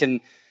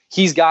 Tatum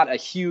he's got a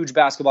huge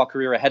basketball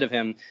career ahead of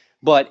him,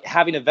 but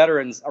having a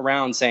veteran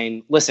around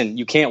saying, listen,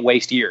 you can't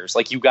waste years.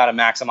 Like, you got to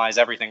maximize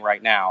everything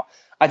right now.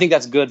 I think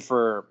that's good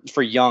for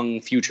young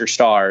future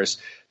stars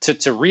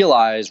to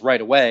realize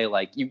right away,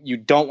 like you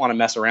don't want to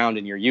mess around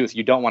in your youth.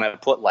 You don't want to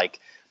put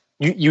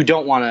you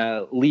don't want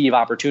to leave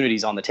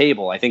opportunities on the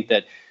table. I think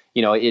that,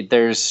 I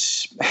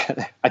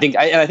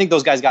think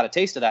those guys got a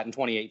taste of that in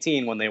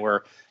 2018 when they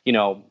were,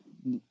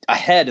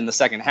 ahead in the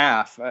second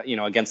half,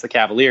 against the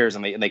Cavaliers,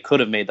 and they could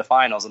have made the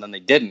finals, and then they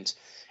didn't.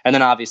 And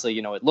then obviously,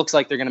 it looks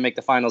like they're going to make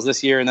the finals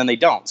this year, and then they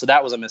don't. So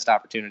that was a missed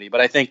opportunity.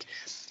 But I think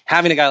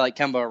having a guy like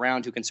Kemba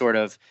around who can sort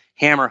of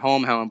hammer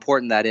home how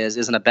important that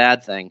isn't a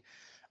bad thing.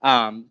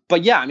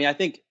 But yeah, I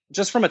think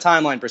just from a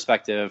timeline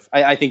perspective,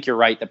 I think you're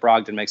right that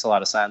Brogdon makes a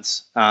lot of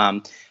sense.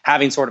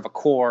 Having sort of a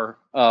core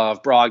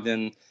of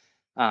Brogdon,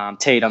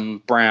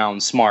 Tatum,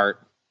 Brown,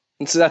 Smart,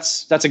 so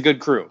that's a good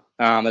crew.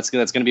 That's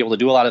going to be able to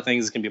do a lot of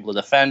things. It's going to be able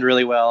to defend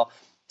really well.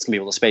 It's going to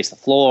be able to space the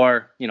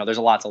floor. There's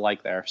a lot to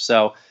like there.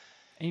 So,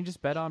 and you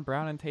just bet on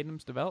Brown and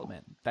Tatum's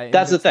development.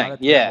 That's the thing.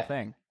 Yeah,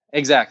 thing.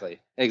 Exactly.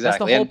 That's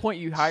the whole point.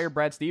 You hire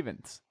Brad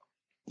Stevens.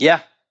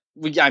 Yeah,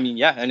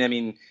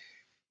 and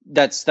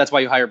that's why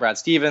you hire Brad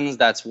Stevens.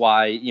 That's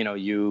why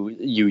you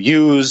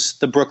use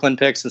the Brooklyn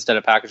picks instead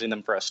of packaging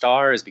them for a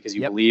star, is because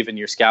you believe in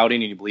your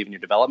scouting and you believe in your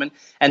development.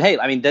 And hey,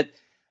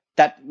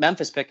 that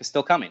Memphis pick is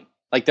still coming.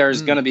 Like,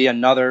 there's going to be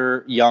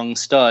another young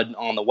stud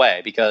on the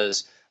way,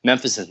 because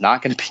Memphis is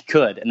not going to be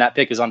good, and that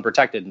pick is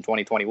unprotected in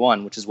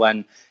 2021, which is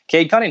when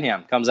Cade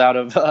Cunningham comes out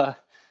of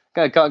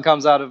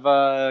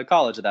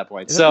college at that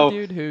point. Is that the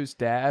dude whose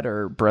dad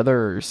or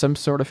brother or some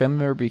sort of family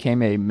member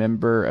became a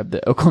member of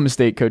the Oklahoma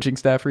State coaching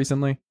staff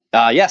recently?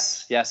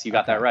 Yes, you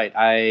got that right.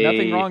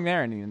 Nothing wrong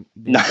there in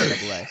the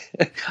NCAA.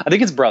 I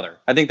think it's brother.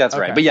 I think that's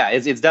right. But yeah,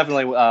 it's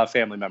definitely a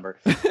family member.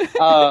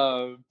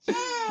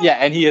 Yeah,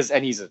 and he's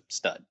a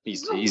stud.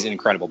 He's an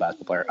incredible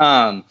basketball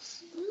player.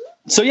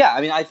 So yeah,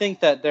 I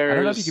think that there's. I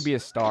don't know if you could be a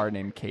star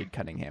named Cade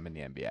Cunningham in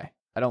the NBA.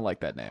 I don't like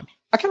that name.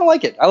 I kind of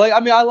like it.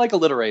 I like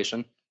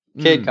alliteration.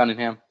 Cade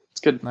Cunningham. It's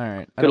good. All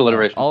right. Good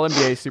alliteration. All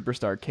NBA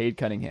superstar Cade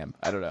Cunningham.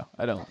 I don't know.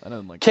 I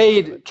don't like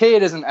Cade.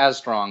 Cade isn't as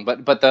strong,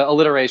 but the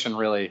alliteration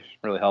really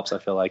helps, I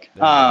feel like.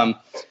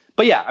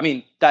 But yeah,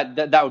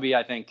 that would be.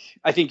 I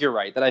think you're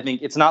right. That I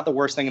think it's not the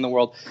worst thing in the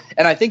world,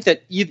 and I think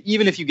that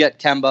even if you get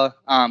Kemba,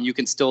 you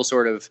can still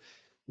sort of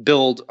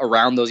build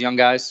around those young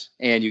guys,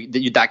 and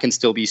that can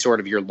still be sort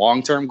of your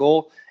long-term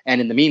goal. And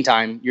in the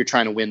meantime, you're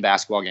trying to win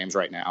basketball games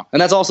right now,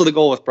 and that's also the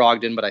goal with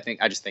Brogdon. But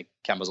I just think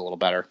Kemba's a little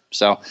better.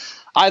 So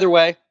either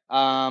way,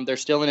 they're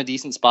still in a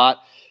decent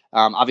spot.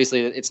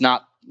 Obviously, it's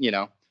not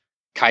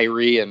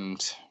Kyrie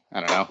and I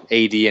don't know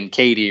AD and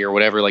KD or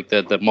whatever like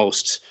the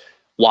most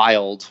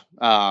wild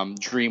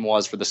dream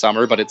was for the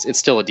summer, but it's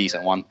still a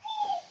decent one.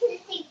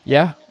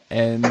 Yeah,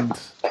 and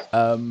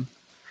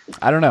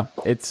I don't know.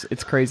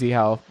 It's crazy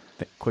how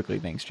quickly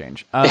things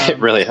change. It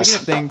really is.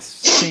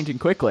 Things changing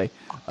quickly.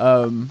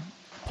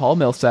 Paul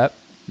Millsap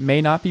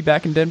may not be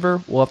back in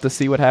Denver. We'll have to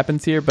see what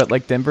happens here. But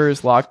like Denver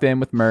is locked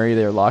in with Murray.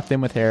 They're locked in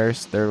with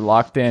Harris. They're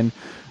locked in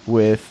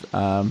with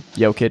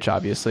Jokic,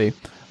 obviously.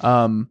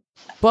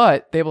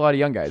 But they have a lot of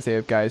young guys. They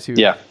have guys who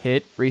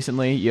hit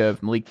recently. You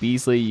have Malik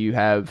Beasley. You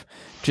have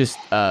just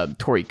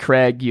Torrey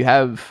Craig. You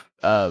have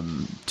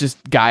just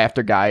guy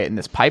after guy in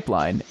this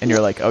pipeline. And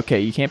you're like,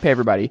 okay, you can't pay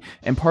everybody.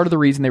 And part of the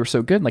reason they were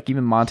so good, like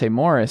even Monte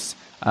Morris,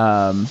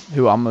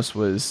 who almost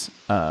was,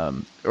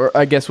 or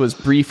I guess was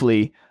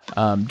briefly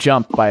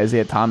jumped by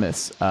Isaiah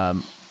Thomas,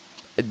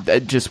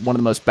 just one of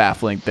the most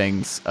baffling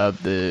things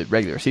of the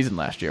regular season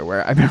last year,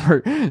 where I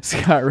remember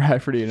Scott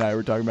Rafferty and I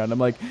were talking about it, and I'm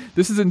like,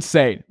 this is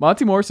insane.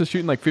 Monty Morris is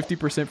shooting like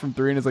 50% from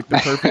three and is like the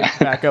perfect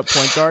backup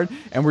point guard,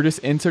 and we're just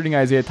inserting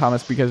Isaiah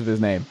Thomas because of his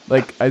name.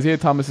 Like, Isaiah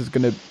Thomas is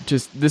going to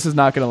this is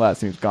not going to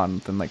last, and he was gone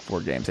within like 4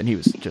 games, and he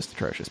was just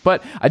atrocious.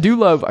 But I do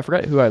love, I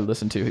forgot who I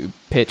listened to who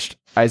pitched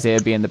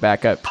Isaiah being the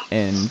backup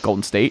in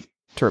Golden State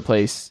to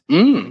replace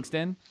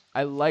Livingston.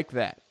 I like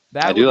that.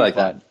 I do like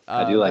that.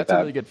 That's a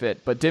really good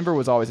fit. But Denver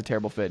was always a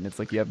terrible fit, and it's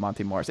like you have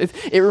Monte Morris.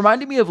 It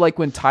reminded me of like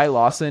when Ty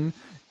Lawson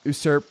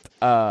usurped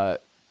Tomas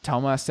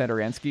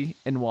Satoransky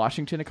in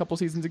Washington a couple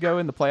seasons ago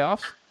in the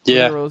playoffs.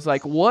 Yeah. It was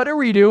like, what are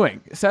we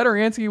doing?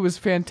 Satoransky was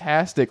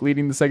fantastic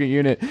leading the second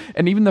unit,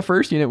 and even the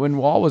first unit when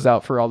Wall was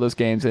out for all those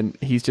games, and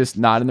he's just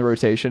not in the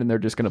rotation, and they're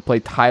just going to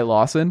play Ty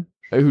Lawson,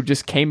 who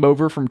just came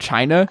over from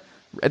China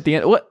at the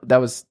end. What?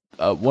 That was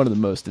one of the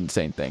most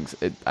insane things.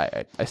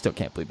 I still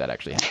can't believe that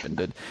actually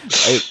happened.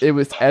 It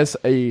was, as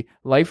a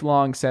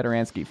lifelong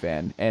Satoransky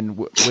fan and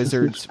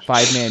Wizards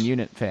 5-man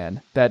unit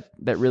fan, that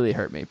really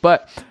hurt me.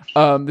 But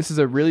this is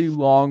a really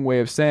long way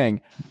of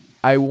saying,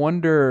 I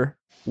wonder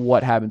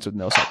what happens with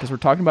Millsap, because we're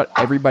talking about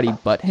everybody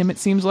but him, it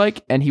seems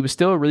like, and he was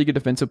still a really good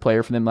defensive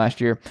player for them last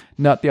year.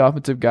 Not the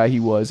offensive guy he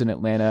was in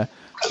Atlanta.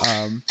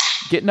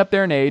 Getting up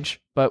there in age,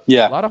 but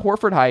a lot of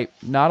Horford hype,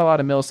 not a lot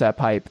of Millsap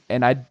hype,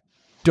 and I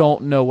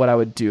don't know what I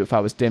would do if I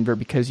was Denver,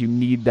 because you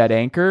need that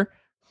anchor,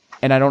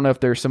 and I don't know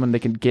if there's someone they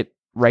can get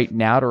right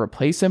now to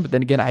replace him. But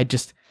then again,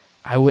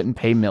 I wouldn't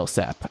pay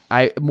Millsap.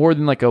 More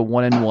than like a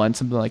 1-and-1,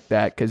 something like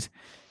that, because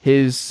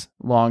his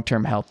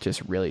long-term health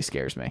just really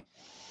scares me.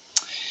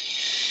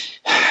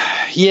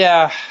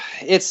 Yeah,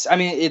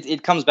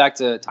 it comes back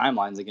to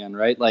timelines again,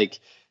 right? Like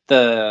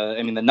the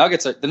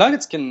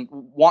Nuggets can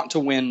want to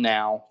win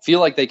now, feel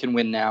like they can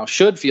win now,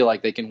 should feel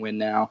like they can win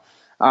now.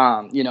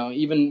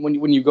 Even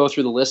when you go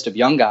through the list of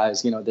young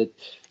guys, that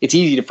it's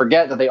easy to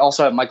forget that they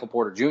also have Michael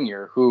Porter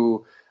Jr.,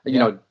 who,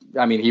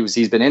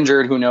 he's been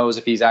injured. Who knows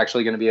if he's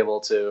actually going to be able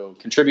to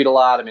contribute a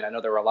lot. I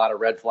know there were a lot of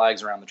red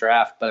flags around the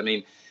draft, but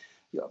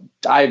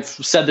I've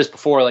said this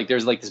before, like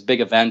there's like this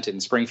big event in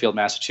Springfield,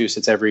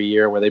 Massachusetts every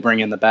year where they bring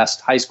in the best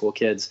high school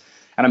kids.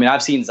 And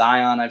I've seen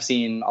Zion, I've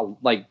seen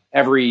like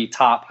every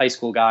top high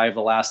school guy of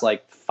the last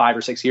like 5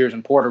 or 6 years,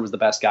 and Porter was the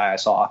best guy I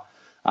saw.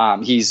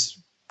 He's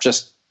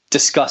just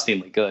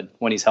disgustingly good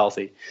when he's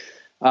healthy.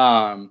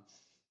 As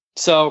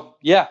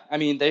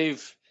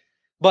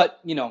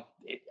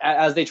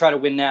they try to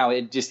win now,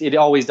 it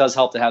always does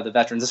help to have the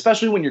veterans,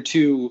 especially when your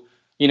two,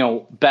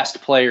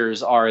 best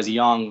players are as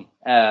young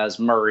as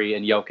Murray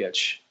and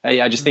Jokic.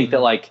 I just think that,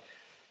 like,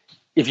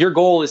 if your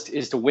goal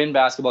is to win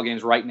basketball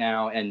games right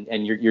now,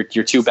 and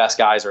your two best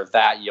guys are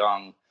that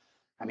young,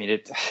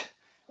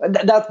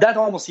 that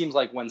almost seems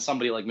like when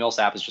somebody like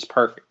Millsap is just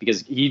perfect,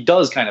 because he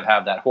does kind of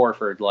have that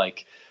Horford,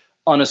 like,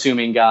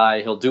 unassuming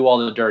guy. He'll do all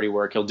the dirty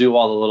work. He'll do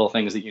all the little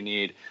things that you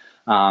need.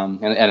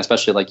 And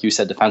especially, like you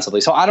said,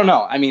 defensively. So I don't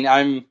know.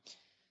 I'm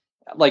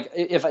like,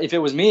 if it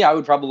was me, I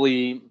would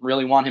probably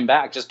really want him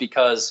back, just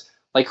because,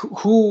 like,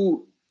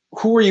 who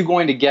are you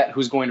going to get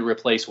who's going to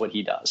replace what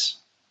he does?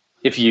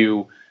 If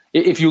you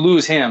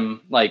lose him,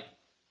 like,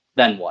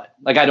 then what?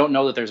 Like, I don't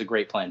know that there's a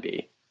great plan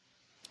B.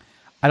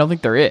 I don't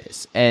think there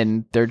is.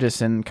 And they're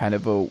just in kind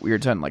of a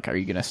weird zone. Like, are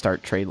you going to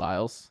start Trey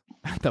Lyles?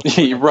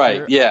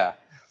 Right. Yeah.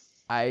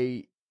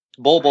 I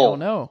don't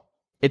know.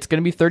 It's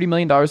going to be $30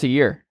 million a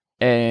year,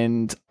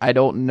 and I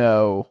don't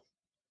know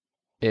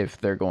if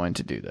they're going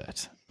to do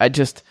that. I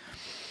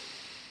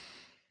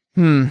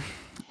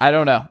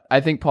don't know.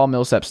 I think Paul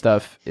Millsap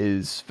stuff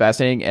is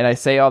fascinating, and I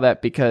say all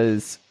that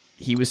because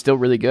he was still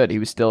really good. He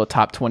was still a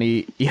top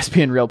 20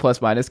 ESPN Real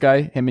Plus Minus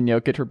guy. Him and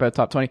Jokic were both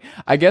top 20.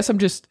 I guess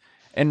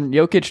and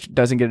Jokic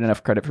doesn't get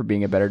enough credit for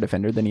being a better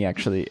defender than he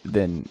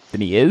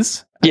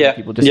is.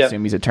 People just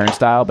assume he's a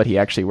turnstile, but he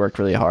actually worked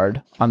really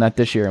hard on that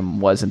this year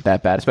and wasn't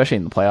that bad, especially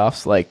in the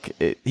playoffs. Like,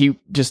 he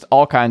just,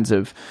 all kinds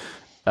of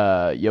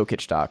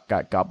Jokic stock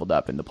got gobbled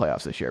up in the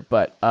playoffs this year.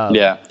 But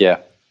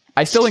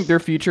I still think their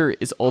future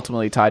is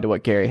ultimately tied to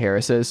what Gary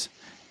Harris is.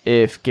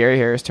 If Gary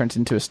Harris turns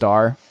into a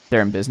star,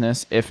 they're in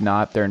business. If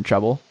not, they're in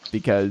trouble,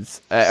 because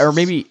or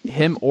maybe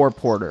him or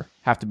Porter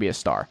have to be a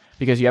star,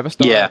 because you have a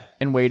star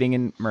in waiting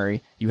in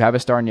Murray, you have a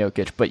star in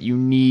Jokic, but you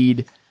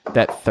need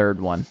that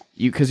third one,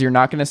 because you're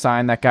not going to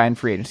sign that guy in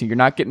free agency. You're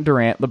not getting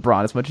Durant,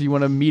 LeBron, as much as you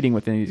want a meeting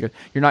with any of these guys.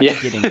 You're not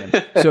getting them.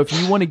 So if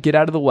you want to get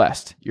out of the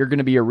West, you're going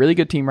to be a really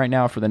good team right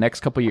now for the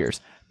next couple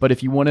years. But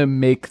if you want to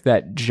make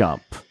that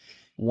jump,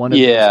 one of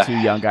these two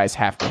young guys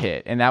have to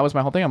hit. And that was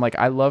my whole thing. I'm like,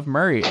 I love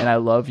Murray and I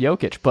love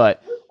Jokic,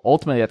 but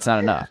ultimately that's not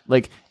enough.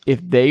 Like, if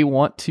they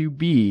want to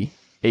be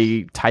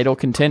a title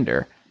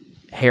contender,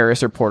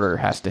 Harris or Porter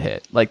has to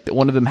hit. Like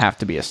one of them have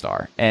to be a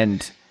star.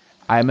 And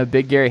I'm a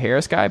big Gary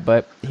Harris guy,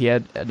 but he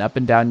had an up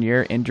and down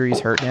year. Injuries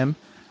hurt him.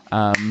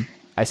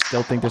 I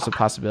still think there's a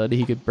possibility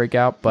he could break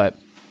out, but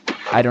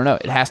I don't know.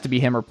 It has to be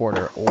him or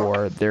Porter,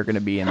 or they're going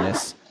to be in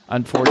this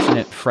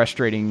unfortunate,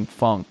 frustrating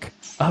funk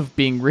of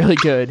being really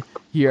good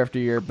year after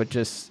year, but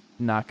just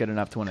not good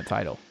enough to win a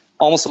title.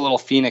 Almost a little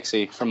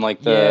Phoenixy from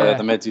like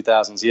the mid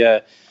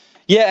 2000s.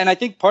 Yeah. And I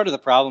think part of the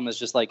problem is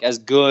just like as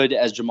good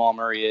as Jamal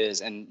Murray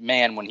is, and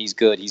man, when he's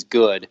good, he's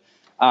good.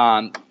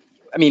 I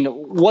mean,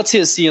 what's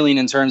his ceiling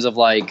in terms of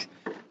like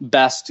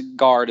best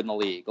guard in the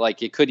league? Like,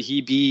 could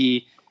he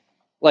be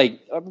like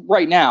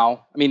right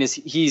now? I mean,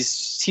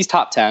 he's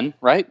top 10,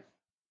 right?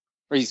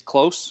 Or he's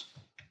close.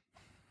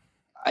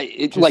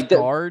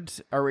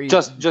 Guards? Are we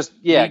just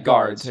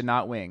guards and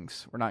not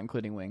wings? We're not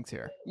including wings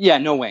here. Yeah,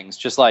 no wings.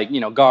 Just like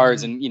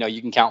guards, and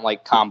you can count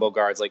like combo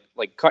guards, like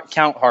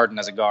count Harden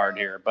as a guard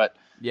here. But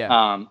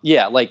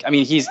like I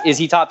mean, is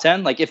he top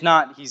 10? Like if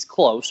not, he's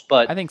close.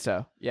 But I think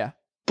so. Yeah.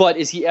 But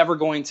is he ever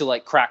going to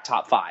like crack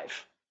top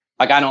 5?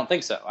 Like I don't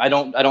think so. I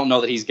don't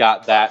know that he's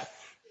got that.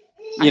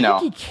 I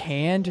think he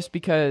can, just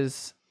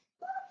because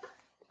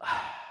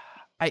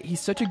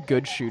he's such a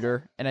good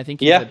shooter, and I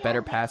think he's a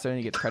better passer than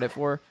he gets credit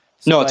for.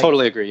 So I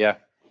totally agree. Yeah.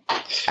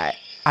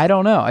 I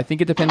don't know. I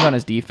think it depends on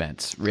his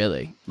defense,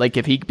 really. Like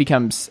if he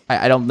becomes,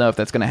 I don't know if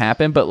that's going to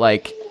happen, but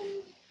like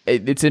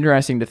it's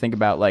interesting to think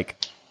about.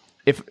 Like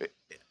if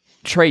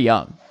Trae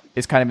Young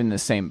is kind of in the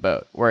same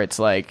boat, where it's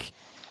like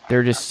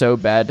they're just so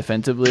bad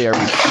defensively. Are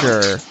we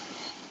sure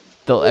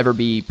they'll ever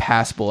be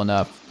passable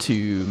enough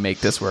to make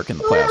this work in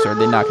the playoffs? Or are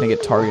they not going to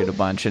get targeted a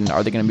bunch, and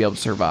are they going to be able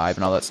to survive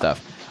and all that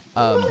stuff?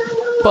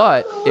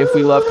 But if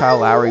we love Kyle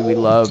Lowry, we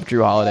love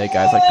Drew Holiday,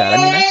 guys like that. I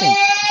mean, I think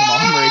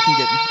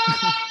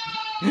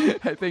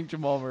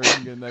Jamal Murray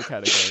can get in that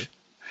category.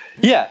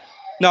 Yeah.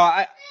 No,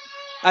 I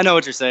know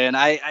what you're saying.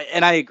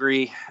 I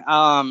agree.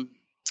 I don't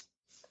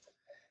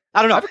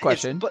know. I have a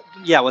question. But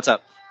yeah, what's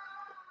up?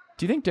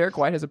 Do you think Derek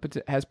White has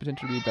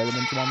potential to be better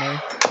than Jamal Murray?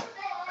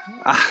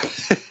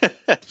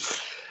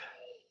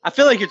 I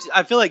feel like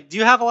do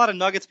you have a lot of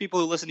Nuggets people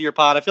who listen to your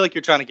pod? I feel like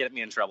you're trying to get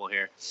me in trouble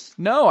here.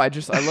 No, I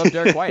love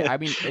Derek White. I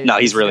mean, no,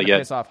 he's really good.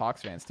 Piss off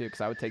Hawks fans too, because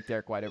I would take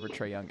Derek White over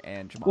Trae Young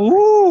and Jamal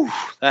Ooh, Murray.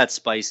 That's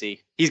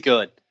spicy. He's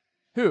good.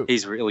 Who?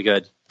 He's really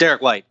good.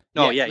 Derek White.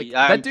 No,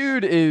 that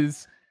dude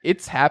is.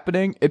 It's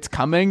happening. It's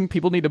coming.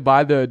 People need to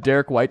buy the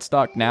Derek White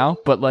stock now.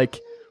 But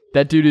like,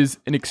 that dude is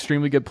an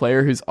extremely good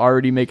player who's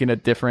already making a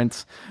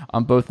difference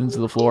on both ends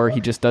of the floor. He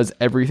just does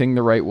everything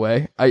the right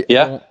way.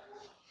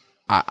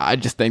 I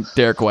just think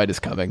Derek White is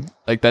coming.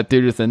 Like, that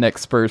dude is the next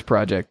Spurs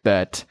project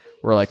that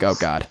we're like, oh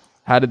God,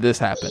 how did this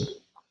happen?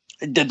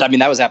 I mean,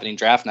 that was happening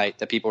draft night,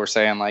 that people were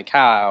saying like,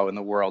 how in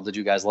the world did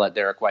you guys let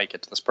Derek White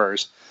get to the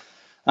Spurs?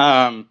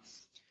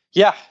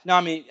 Yeah, no,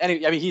 I mean,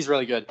 he's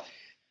really good.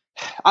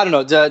 I don't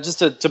know. Just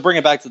to bring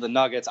it back to the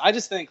Nuggets, I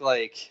just think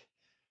like,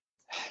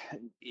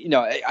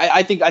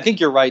 I think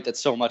you're right that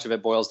so much of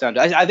it boils down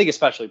to, I think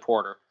especially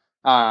Porter,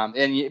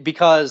 and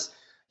because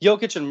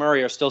Jokic and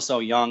Murray are still so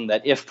young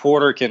that if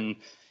Porter can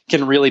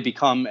really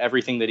become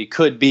everything that he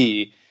could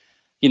be,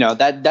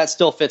 that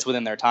still fits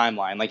within their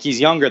timeline. Like he's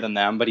younger than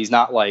them, but he's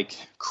not like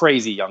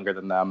crazy younger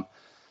than them.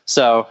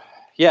 So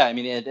yeah, I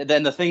mean,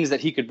 then the things that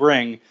he could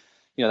bring,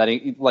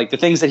 like the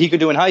things that he could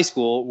do in high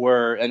school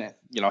were,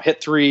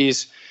 hit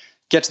threes,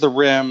 get to the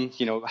rim,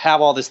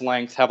 have all this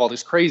length, have all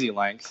this crazy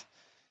length.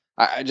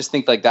 I just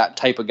think like that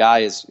type of guy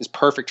is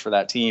perfect for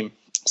that team.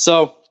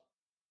 So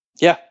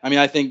yeah, I mean,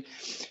 I think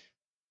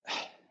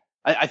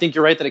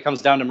you're right that it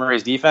comes down to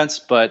Murray's defense,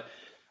 but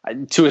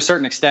to a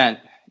certain extent,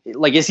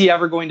 like, is he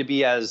ever going to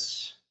be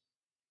as?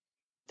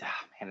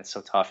 Man, it's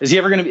so tough. Is he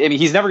ever going to be? I mean,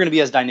 he's never going to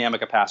be as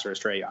dynamic a passer as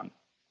Trae Young.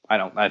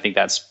 I think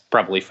that's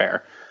probably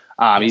fair.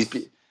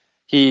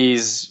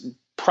 He's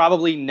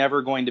probably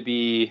never going to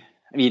be.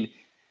 I mean,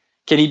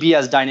 can he be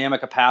as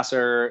dynamic a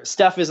passer?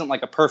 Steph isn't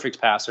like a perfect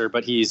passer,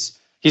 but he's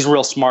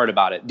real smart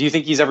about it. Do you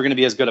think he's ever going to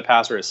be as good a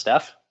passer as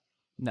Steph?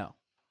 No,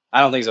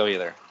 I don't think so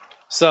either.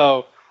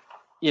 So.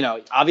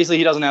 Obviously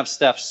he doesn't have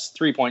Steph's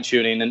 3-point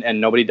shooting,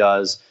 and nobody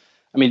does.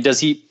 I mean,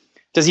 does he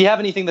have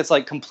anything that's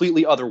like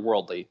completely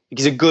otherworldly?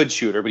 He's a good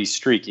shooter, but he's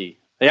streaky.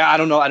 Yeah, I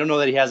don't know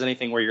that he has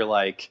anything where you're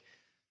like,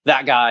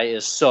 that guy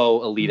is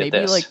so elite at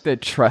this. Maybe like the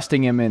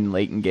trusting him in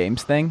late in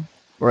games thing,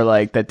 where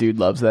like that dude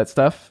loves that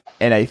stuff.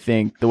 And I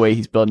think the way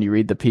he's building, you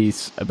read the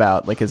piece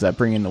about like his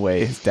upbringing, the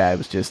way his dad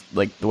was just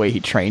like the way he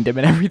trained him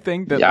and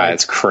everything. That, yeah, like,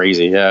 it's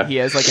crazy. Yeah, he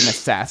has like an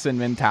assassin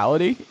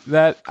mentality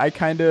that I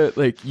kind of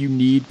like. You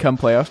need come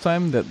playoff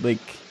time. That like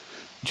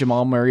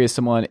Jamal Murray is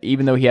someone,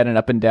 even though he had an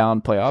up and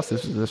down playoffs,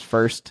 this was his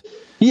first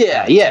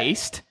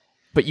taste.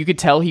 But you could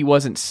tell he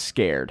wasn't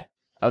scared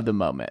of the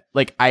moment.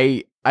 Like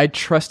I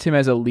trust him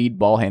as a lead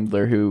ball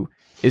handler who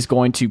is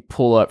going to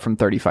pull up from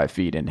 35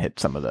 feet and hit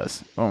some of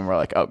those. And we're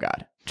like, oh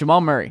God,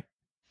 Jamal Murray.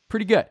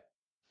 Pretty good.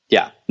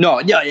 Yeah. No,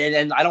 yeah,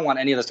 and I don't want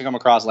any of this to come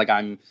across like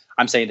I'm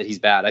saying that he's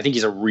bad. I think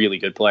he's a really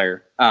good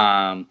player.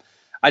 I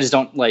just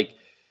don't think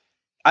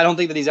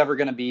that he's ever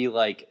going to be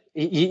like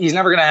he's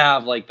never gonna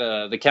have like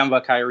the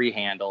Kemba Kyrie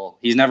handle.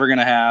 He's never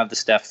gonna have the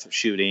Steph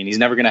shooting. He's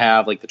never gonna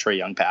have like the Trae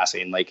Young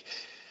passing. Like,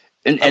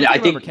 and I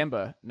think over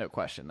Kemba, no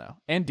question though,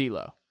 and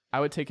D'Lo. I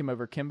would take him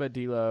over Kemba,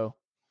 D'Lo.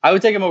 I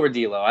would take him over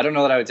D'Lo. I don't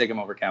know that I would take him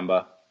over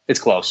Kemba. It's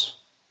close.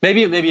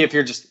 Maybe if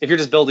you're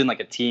just building like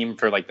a team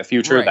for like the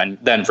future,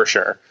 right. then for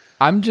sure.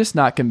 I'm just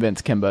not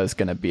convinced Kemba is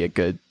going to be a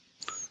good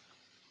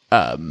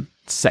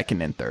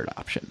second and third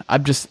option.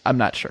 I'm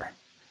not sure.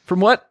 From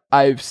what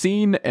I've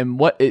seen and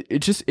what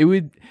it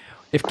would,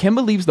 if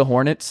Kemba leaves the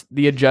Hornets,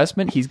 the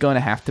adjustment he's going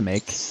to have to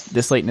make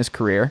this late in his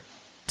career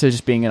to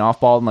just being an off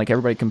ball, and like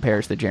everybody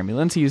compares to Jeremy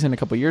Lin season a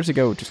couple years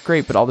ago, which is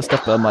great, but all this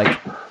stuff, but I'm like,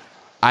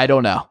 I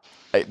don't know.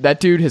 That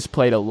dude has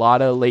played a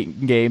lot of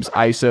late games,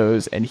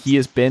 ISOs, and he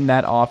has been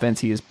that offense.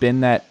 He has been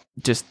that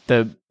just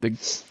the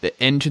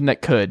engine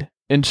that could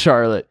in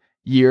Charlotte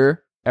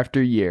year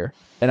after year.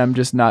 And I'm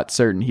just not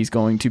certain he's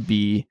going to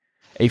be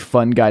a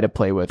fun guy to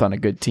play with on a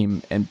good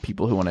team and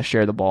people who want to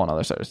share the ball and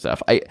other sort of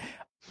stuff.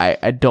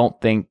 I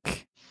don't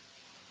think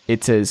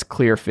it's as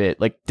clear fit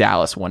like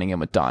Dallas wanting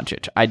him with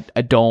Doncic. I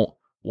don't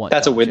want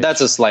that's Doncic.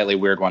 that's a slightly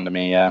weird one to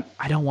me. Yeah,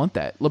 I don't want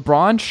that.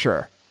 LeBron,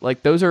 sure.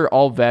 Like those are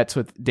all vets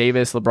with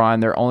Davis,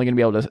 LeBron. They're only going to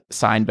be able to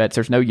sign vets.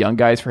 There's no young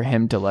guys for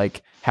him to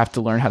like have to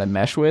learn how to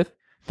mesh with.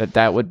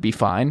 That would be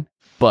fine.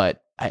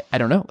 But I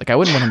don't know. Like I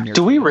wouldn't want him near.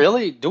 Do we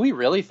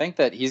really think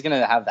that he's going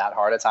to have that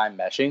hard a time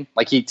meshing?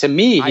 Like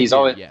he's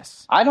always.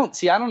 Yes. I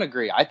don't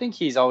agree. I think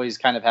he's always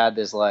kind of had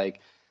this like.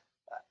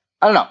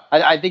 I don't know.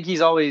 I think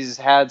he's always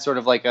had sort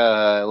of like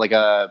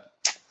a.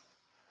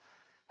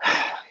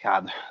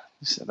 God,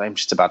 I'm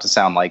just about to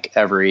sound like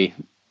every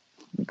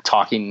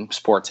talking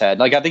sports head.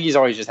 Like I think he's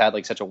always just had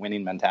like such a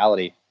winning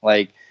mentality,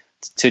 like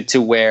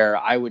to where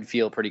I would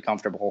feel pretty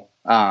comfortable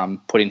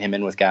putting him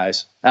in with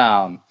guys.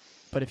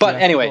 But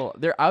anyway,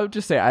 people, I would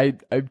just say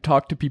I've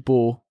talked to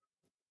people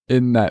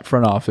in that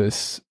front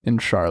office in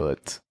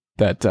Charlotte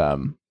that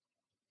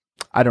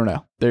I don't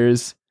know.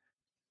 There's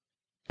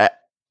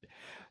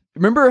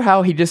remember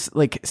how he just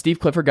like Steve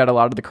Clifford got a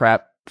lot of the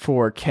crap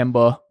for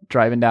Kemba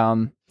driving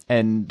down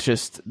and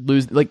just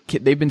lose, like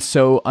they've been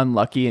so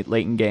unlucky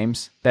late in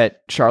games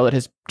that Charlotte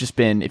has just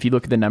been, if you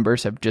look at the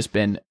numbers, have just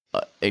been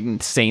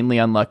insanely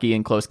unlucky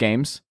in close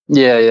games.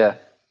 Yeah.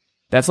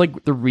 That's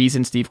like the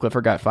reason Steve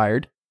Clifford got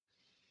fired.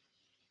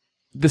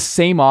 The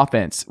same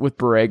offense with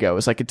Borrego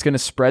is like, it's going to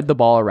spread the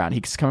ball around.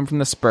 He's coming from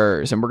the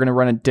Spurs and we're going to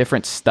run a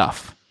different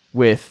stuff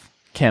with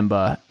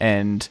Kemba.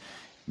 And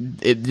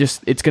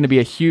it's going to be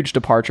a huge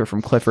departure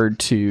from Clifford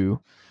to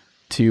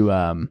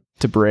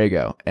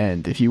Borrego.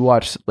 And if you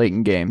watch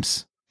Leighton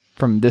games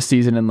from this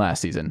season and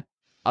last season,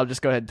 I'll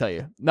just go ahead and tell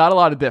you, not a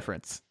lot of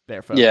difference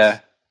there, folks. Yeah.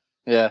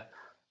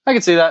 I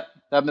can see that.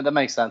 That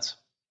makes sense.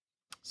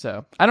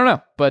 So I don't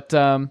know, but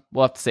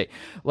we'll have to see.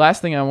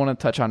 Last thing I want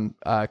to touch on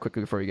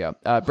quickly before we go,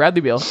 Bradley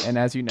Beal, and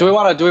as you know, do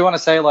we want to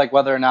say like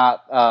whether or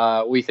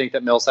not we think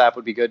that Millsap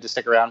would be good to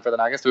stick around for the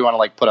Nuggets? Do we want to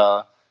like put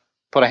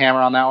a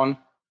hammer on that one?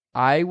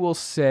 I will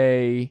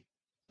say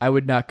I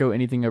would not go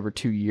anything over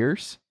 2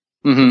 years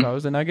if I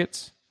was the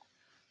Nuggets.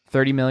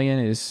 $30 million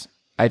is,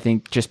 I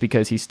think, just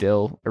because he's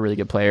still a really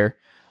good player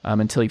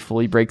until he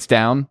fully breaks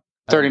down.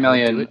 $30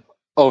 million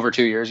over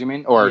 2 years, you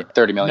mean, or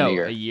 $30 million a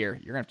year? A year.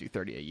 You're gonna have to do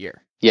 30 a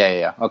year.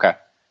 Yeah. Okay.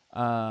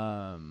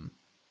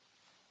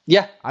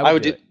 Yeah, I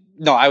would do.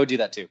 No, I would do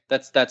that too.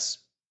 That's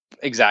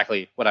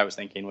exactly what I was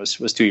thinking. Was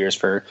 2 years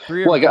for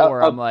 3 or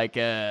 4. I'm like,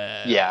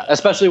 yeah,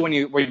 especially when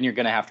you're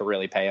going to have to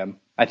really pay him.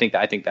 I think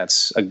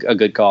that's a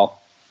good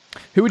call.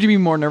 Who would you be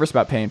more nervous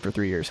about paying for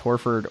 3 years,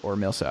 Horford or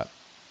Millsap?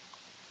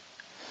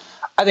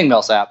 I think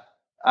Millsap.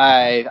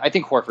 I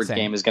think Horford's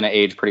game is going to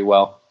age pretty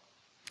well.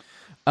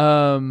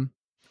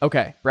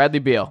 Okay, Bradley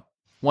Beal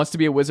wants to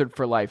be a Wizard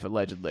for life,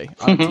 allegedly,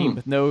 on a team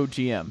with no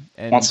GM.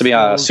 And wants to be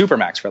a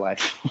Supermax for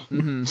life.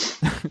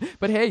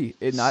 But hey,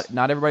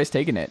 not everybody's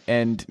taking it.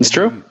 And it's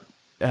true.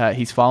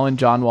 He's following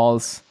John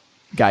Wall's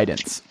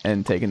guidance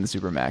and taking the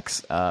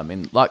Supermax.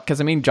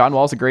 Because, John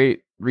Wall's a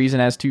great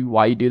reason as to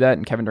why you do that,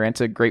 and Kevin Durant's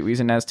a great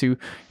reason as to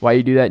why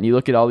you do that. And you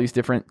look at all these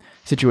different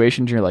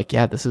situations, and you're like,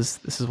 yeah, this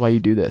is why you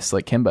do this.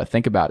 Like, Kemba,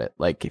 think about it.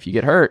 Like, if you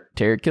get hurt,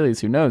 tear Achilles,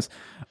 who knows?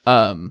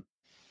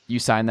 You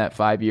sign that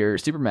 5-year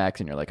Supermax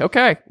and you're like,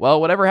 okay, well,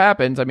 whatever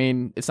happens,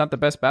 it's not the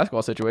best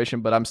basketball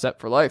situation, but I'm set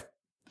for life.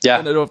 Yeah.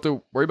 And I don't have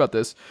to worry about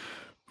this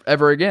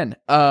ever again.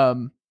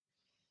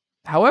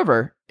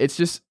 However, it's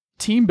just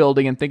team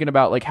building and thinking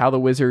about like how the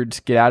Wizards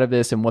get out of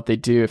this and what they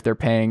do if they're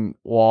paying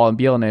Wall and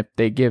Beal. And if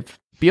they give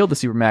Beal the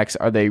Supermax,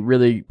 are they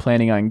really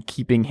planning on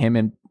keeping him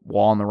and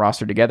Wall on the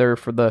roster together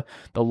for the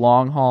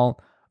long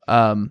haul?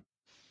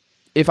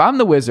 If I'm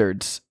the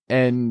Wizards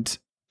and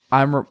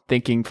I'm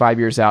thinking 5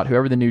 years out,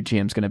 whoever the new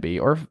GM is going to be,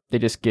 or if they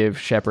just give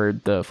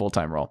Shepard the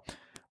full-time role,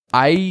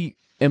 I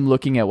am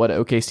looking at what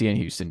OKC and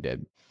Houston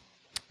did,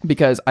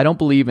 because I don't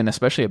believe in,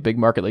 especially a big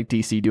market like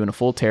DC, doing a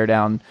full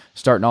teardown,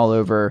 starting all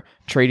over,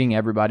 trading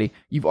everybody.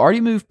 You've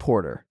already moved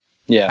Porter.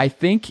 Yeah. I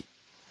think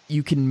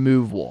you can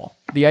move Wall.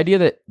 The idea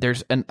that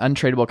there's an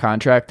untradeable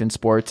contract in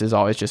sports has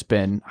always just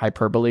been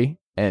hyperbole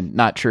and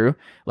not true.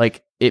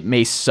 Like, it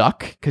may suck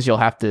because you'll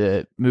have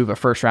to move a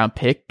first round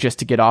pick just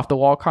to get off the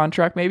Wall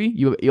contract. Maybe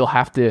you'll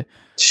have to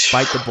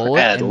bite the bullet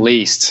at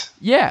least.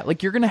 Yeah,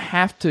 like you're gonna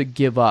have to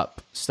give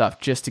up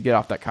stuff just to get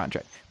off that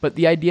contract. But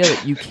the idea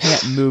that you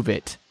can't move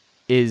it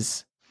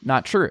is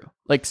not true.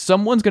 Like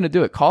someone's gonna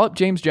do it. Call up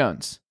James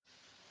Jones.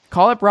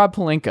 Call up Rob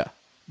Pelinka.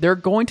 There are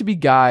going to be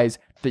guys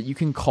that you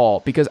can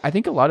call because I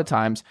think a lot of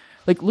times,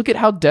 like look at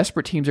how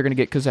desperate teams are going to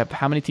get because of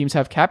how many teams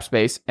have cap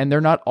space, and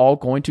they're not all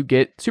going to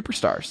get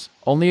superstars.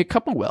 Only a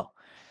couple will.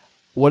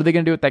 What are they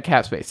going to do with that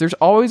cap space? There's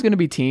always going to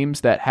be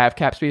teams that have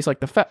cap space, like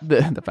the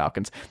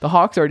Falcons. The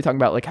Hawks are already talking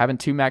about like having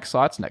 2 max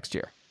slots next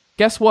year.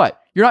 Guess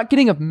what? You're not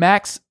getting a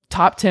max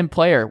top 10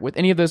 player with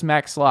any of those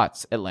max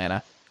slots,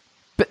 Atlanta.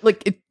 But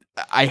like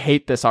I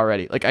hate this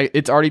already. Like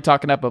it's already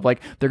talking up of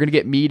like they're going to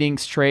get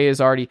meetings.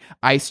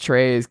 Ice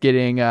Trey is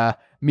getting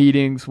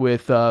meetings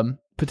with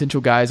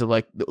potential guys of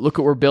like, look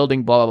what we're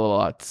building, blah, blah,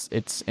 blah.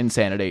 It's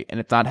insanity and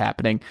it's not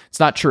happening. It's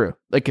not true.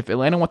 Like if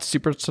Atlanta wants a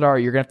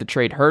superstar, you're going to have to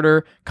trade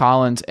Herter,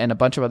 Collins, and a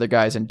bunch of other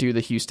guys and do the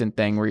Houston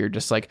thing where you're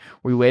just like,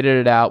 we waited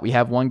it out. We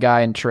have one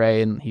guy in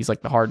Trey and he's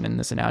like the Harden in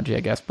this analogy, I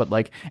guess. But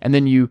like, and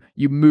then you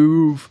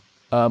move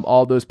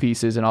all those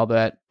pieces and all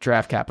that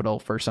draft capital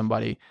for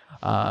somebody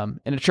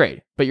in a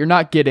trade, but you're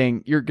going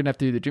to have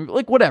to do the dream,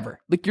 like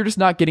whatever, like you're just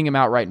not getting him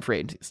outright in free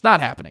agency. It's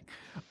not happening.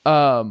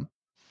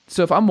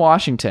 So if I'm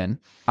Washington,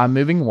 I'm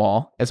moving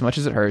Wall as much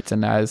as it hurts.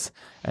 And as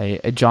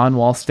a John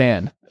Wall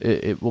stan,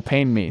 it will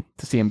pain me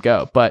to see him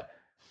go, but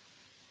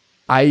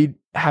I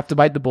have to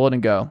bite the bullet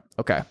and go,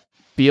 okay,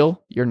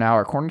 Beal, you're now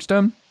our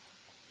cornerstone.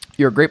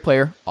 You're a great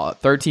player,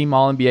 third team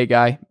All NBA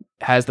guy,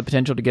 has the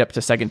potential to get up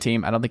to second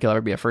team. I don't think he'll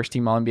ever be a first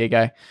team All NBA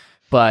guy,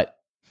 but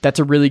that's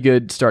a really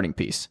good starting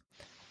piece.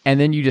 And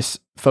then you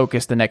just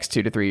focus the next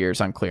 2 to 3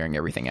 years on clearing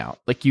everything out.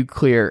 Like you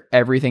clear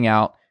everything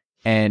out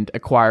and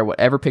acquire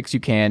whatever picks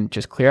you can,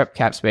 just clear up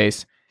cap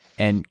space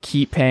and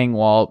keep paying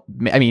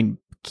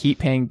keep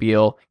paying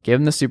Beal, give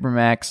him the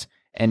Supermax,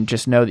 and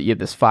just know that you have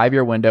this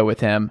 5-year window with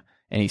him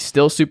and he's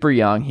still super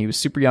young. He was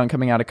super young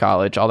coming out of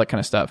college, all that kind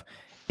of stuff.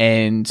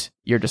 And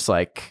you're just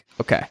like,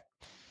 okay,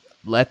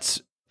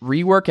 let's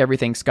rework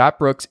everything. Scott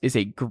Brooks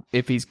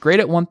if he's great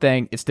at one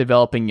thing, it's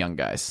developing young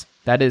guys.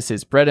 That is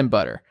his bread and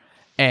butter.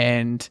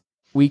 And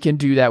we can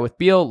do that with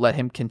Beal, let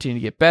him continue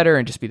to get better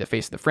and just be the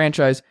face of the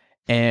franchise.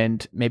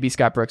 And maybe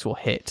Scott Brooks will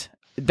hit.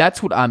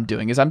 That's what I'm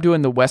doing, is I'm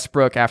doing the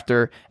Westbrook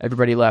after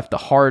everybody left, the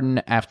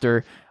Harden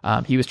after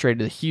he was traded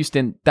to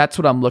Houston. That's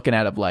what I'm looking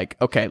at of like,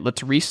 okay,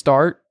 let's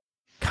restart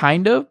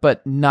kind of,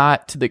 but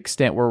not to the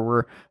extent where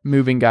we're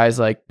moving guys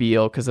like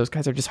Beal because those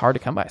guys are just hard to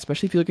come by,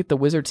 especially if you look at the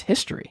Wizards'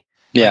 history.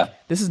 Yeah.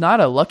 Like, this is not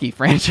a lucky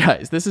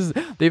franchise.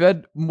 They've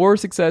had more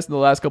success in the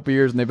last couple of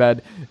years than they've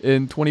had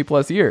in 20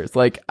 plus years.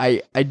 Like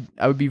I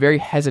would be very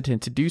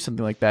hesitant to do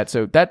something like that.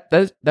 So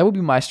that would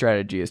be my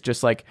strategy, is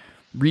just like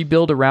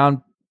rebuild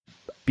around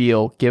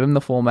Beal, give him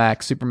the full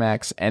max, super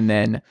max, and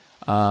then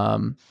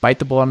bite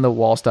the bullet on the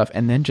Wall stuff,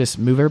 and then just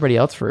move everybody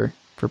else for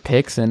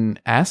picks and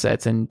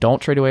assets, and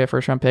don't trade away a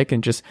first round pick,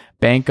 and just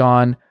bank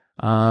on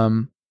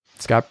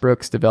Scott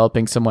Brooks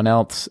developing someone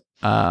else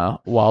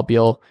while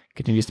Beal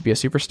continues to be a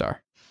superstar.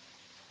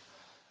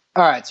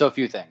 All right, so a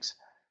few things.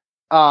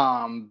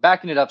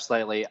 Backing it up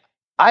slightly,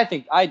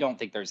 I don't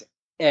think there's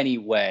any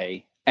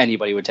way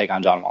anybody would take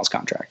on John Wall's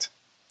contract.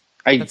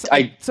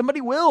 Somebody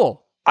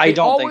will. I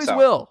don't think so.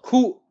 Will.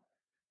 Who?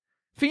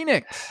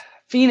 Phoenix.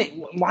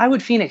 Why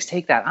would Phoenix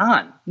take that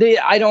on?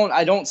 I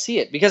don't see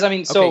it, because I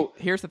mean, so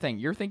okay, here's the thing: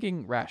 you're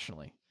thinking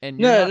rationally, and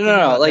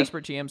no, like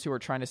desperate GMs who are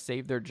trying to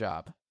save their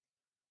job.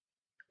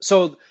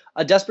 So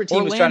a desperate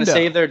team who's trying to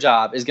save their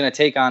job is going to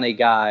take on a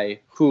guy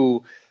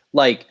who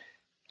like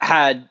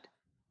had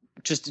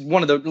just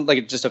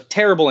just a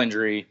terrible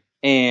injury,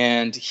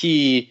 and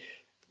his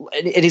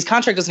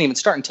contract doesn't even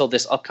start until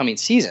this upcoming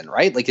season,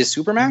 right? Like his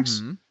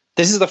Supermax. Mm-hmm.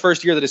 This is the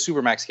first year that his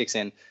Supermax kicks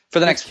in for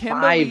the next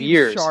 5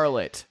 years.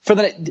 Charlotte. For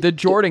the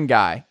Jordan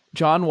guy,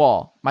 John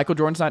Wall. Michael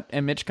Jordan's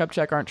and Mitch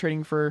Kupchak aren't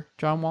trading for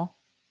John Wall?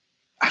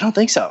 I don't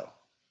think so.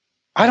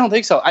 I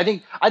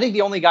think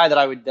the only guy that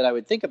I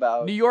would think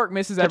about, New York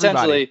misses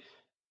everybody.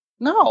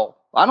 No,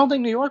 I don't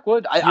think New York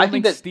would. I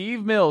think that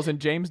Steve Mills and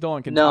James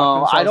Dolan can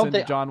talk themselves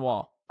into John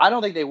Wall. I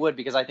don't think they would,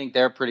 because I think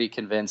they're pretty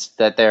convinced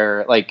that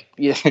they're like,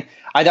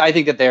 I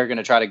think that they're going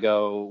to try to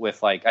go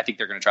with I think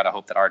they're going to try to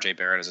hope that RJ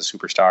Barrett is a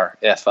superstar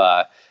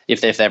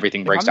if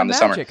everything breaks down this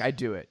summer. I'd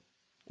do it.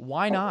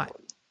 Why not?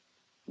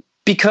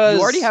 Because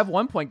you already have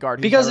one point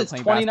guard. Because it's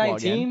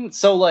 2019,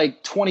 so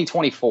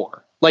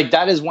 2024.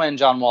 That is when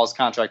John Wall's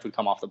contract would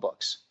come off the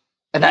books,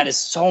 and that is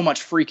so much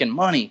freaking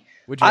money.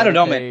 Would you rather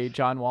pay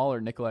John Wall or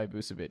Nikolai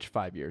Vucevic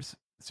 5 years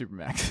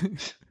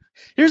Supermax?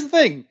 Here's the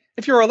thing.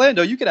 If you're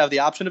Orlando, you could have the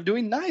option of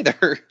doing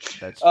neither.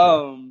 That's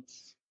true.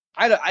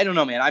 I don't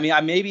know, man. I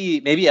mean,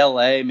 maybe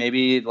LA,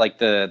 maybe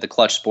the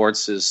Clutch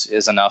Sports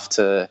is enough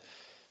to,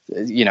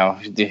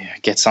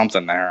 get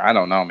something there. I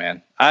don't know,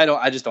 man.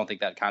 I just don't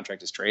think that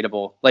contract is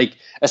tradable.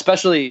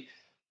 Especially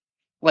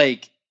do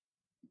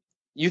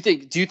you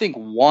think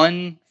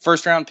one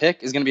first round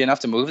pick is going to be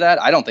enough to move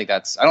that? I don't think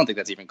that's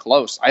even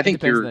close. I think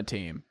depends on the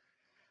team.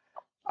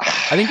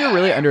 I think you're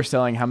really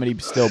underselling how many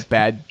still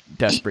bad,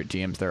 desperate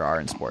GMs there are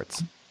in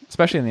sports,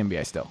 especially in the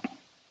NBA still.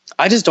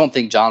 I just don't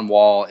think John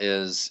Wall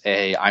is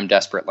I'm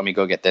desperate, let me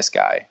go get this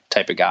guy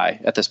type of guy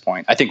at this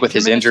point. I think with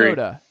his injury,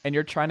 and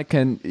you're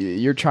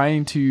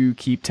trying to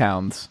keep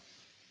Towns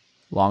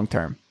long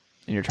term,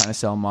 and you're trying to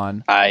sell him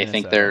on. I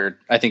think they're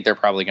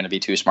probably going to be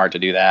too smart to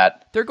do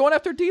that. They're going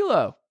after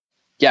D'Lo.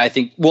 Yeah, I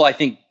think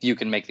you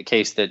can make the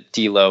case that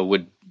D'Lo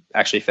would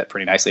actually fit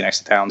pretty nicely next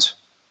to Towns.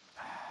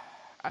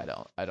 I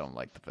don't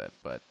like the fit,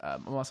 but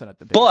I'm also not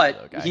the biggest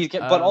D'Lo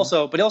guy. But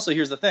also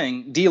here's the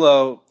thing: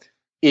 D'Lo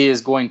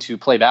is going to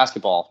play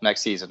basketball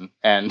next season,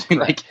 and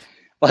like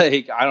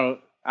I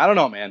don't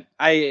know, man.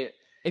 I'm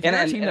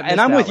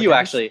with you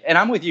actually, and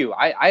I'm with you.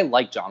 I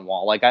like John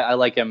Wall. Like I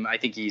like him. I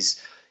think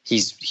he's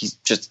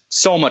just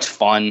so much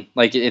fun.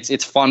 Like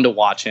it's fun to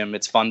watch him.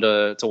 It's fun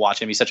to watch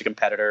him. He's such a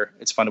competitor.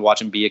 It's fun to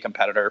watch him be a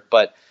competitor.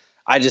 But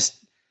I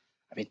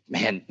mean,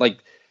 man, like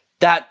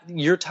that,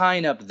 you're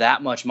tying up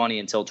that much money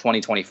until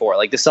 2024.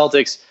 Like the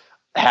Celtics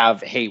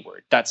have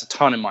Hayward. That's a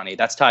ton of money.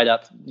 That's tied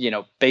up,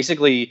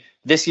 basically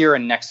this year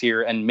and next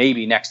year and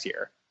maybe next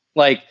year.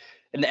 Like,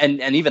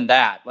 and even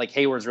that, like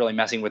Hayward's really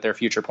messing with their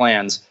future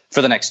plans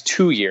for the next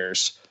 2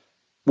 years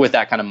with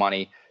that kind of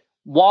money.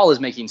 Wall is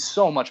making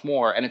so much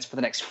more, and it's for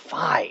the next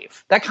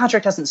 5. That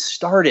contract hasn't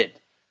started.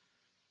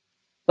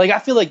 Like, I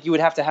feel like you would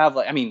have to have,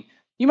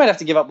 you might have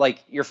to give up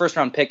like your first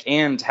round pick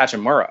and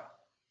Hachimura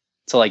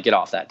to like get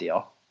off that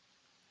deal.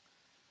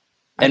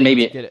 And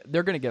maybe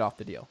they're going to get off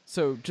the deal.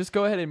 So just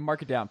go ahead and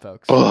mark it down,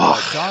 folks.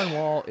 John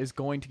Wall is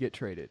going to get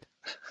traded.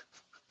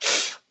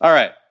 All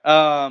right.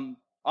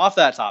 Off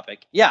that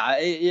topic. Yeah.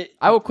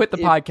 I will quit the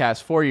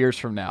podcast 4 years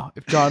from now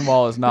if John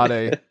Wall is not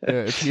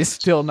if he's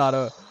still not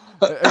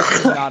if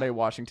he's not a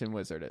Washington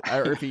Wizard,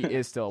 or if he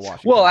is still a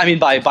Washington. Well, I mean,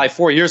 by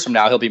 4 years from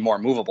now, he'll be more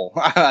movable.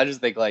 I just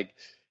think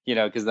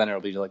because then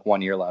it'll be like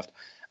 1 year left.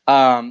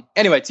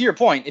 Anyway, to your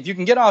point, if you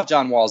can get off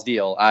John Wall's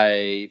deal,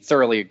 I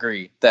thoroughly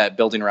agree that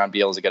building around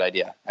Beal is a good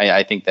idea.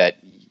 I think that,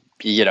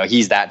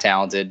 he's that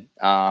talented,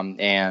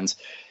 and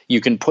you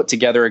can put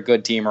together a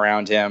good team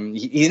around him.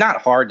 He's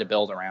not hard to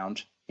build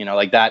around,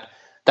 like that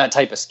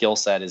type of skill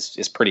set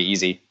is pretty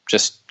easy.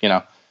 Just,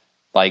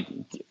 like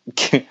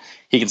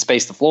he can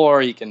space the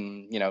floor. He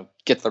can,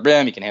 get to the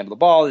rim. He can handle the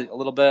ball a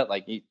little bit.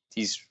 Like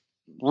he's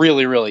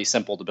really, really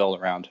simple to build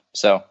around.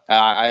 So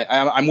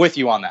I'm with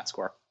you on that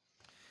score.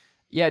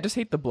 Yeah, I just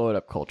hate the blow it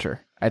up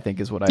culture, I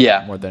think, is what I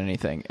hate more than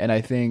anything. And I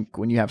think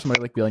when you have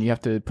somebody like Beal, and you have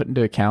to put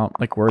into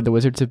account like where the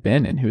Wizards have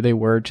been and who they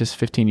were just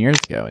 15 years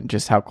ago and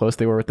just how close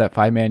they were with that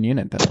 5-man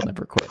unit that'll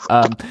never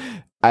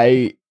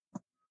quit.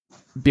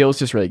 Beal's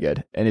just really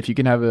good. And if you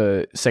can have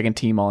a second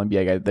team All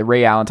NBA guy, the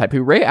Ray Allen type,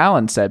 who Ray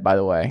Allen said, by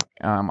the way,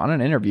 on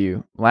an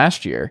interview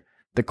last year,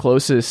 the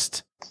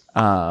closest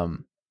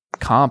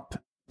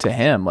comp to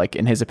him, like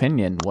in his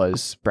opinion,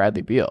 was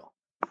Bradley Beal.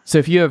 So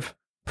if you have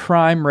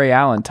prime Ray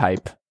Allen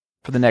type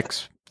for the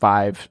next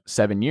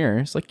 5-7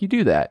 years, like you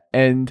do that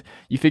and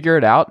you figure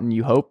it out, and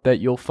you hope that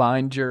you'll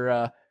find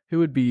your who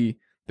would be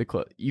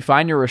you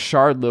find your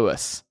Rashard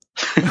Lewis,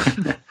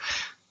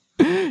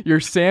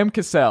 your Sam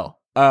Cassell,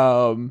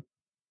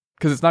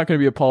 because it's not going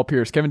to be a Paul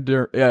Pierce. Kevin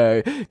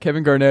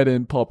Garnett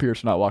and Paul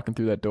Pierce are not walking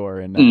through that door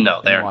in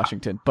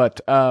Washington.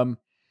 Not. But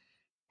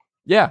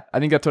yeah, I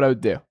think that's what I would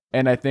do.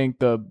 And I think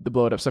the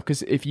blow it up stuff,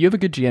 because if you have a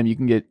good GM, you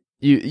can get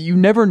you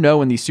never know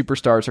when these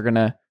superstars are going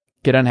to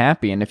get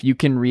unhappy. And if you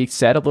can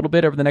reset a little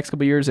bit over the next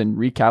couple of years and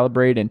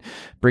recalibrate and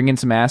bring in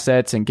some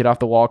assets and get off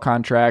the Wall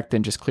contract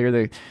and just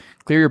clear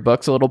your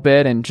books a little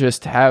bit and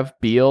just have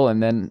Beal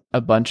and then a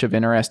bunch of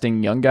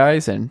interesting young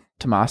guys and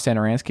Tomas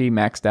Satoransky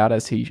maxed out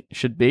as he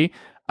should be.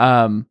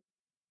 I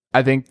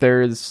think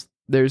there's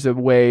a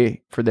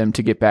way for them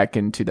to get back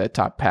into the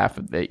top half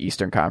of the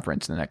Eastern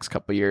Conference in the next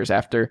couple of years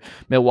after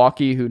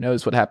Milwaukee. Who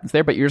knows what happens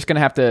there, but you're just going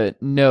to have to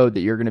know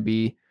that you're going to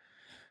be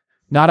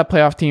not a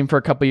playoff team for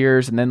a couple of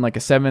years, and then like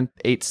a 7th,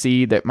 8th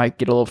seed that might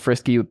get a little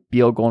frisky with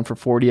Beal going for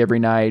 40 every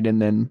night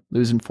and then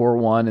losing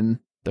 4-1 in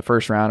the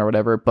first round or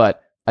whatever.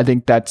 But I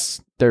think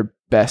that's their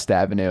best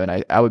avenue,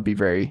 and I would be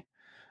very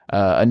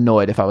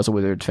annoyed if I was a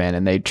Wizards fan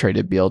and they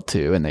traded Beal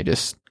too, and they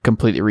just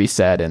completely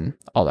reset and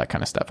all that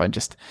kind of stuff.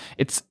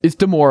 It's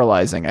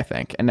demoralizing, I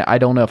think, and I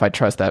don't know if I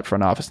trust that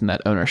front office and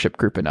that ownership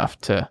group enough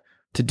to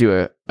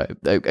do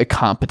a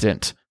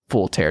competent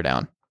full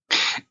teardown.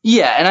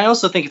 Yeah, and I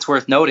also think it's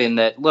worth noting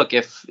that, look,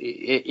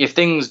 if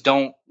things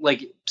don't,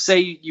 like, say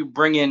you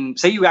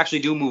actually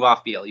do move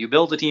off Beal, you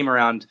build a team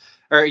around,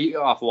 or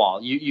off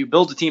Wall, you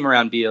build a team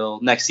around Beal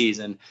next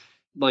season,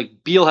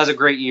 like, Beal has a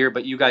great year,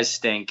 but you guys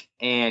stink,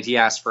 and he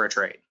asks for a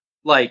trade.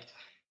 Like,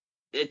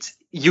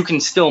 you can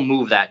still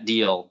move that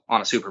deal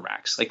on a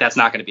Supermax. Like, that's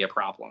not going to be a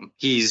problem.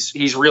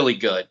 He's really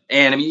good.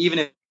 And I mean,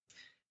 even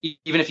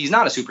if he's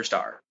not a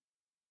superstar,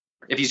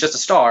 if he's just a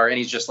star and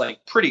he's just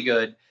like pretty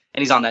good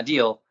and he's on that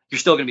deal, you're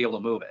still going to be able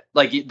to move it.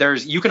 Like,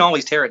 you can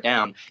always tear it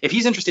down. If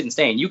he's interested in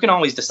staying, you can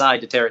always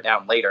decide to tear it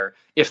down later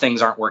if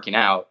things aren't working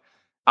out.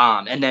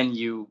 And then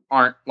you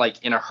aren't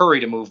like in a hurry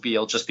to move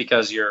Beal just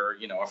because you're,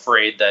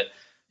 afraid that,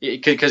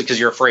 because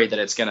you're afraid that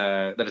it's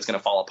gonna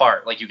fall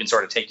apart. Like, you can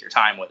sort of take your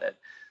time with it.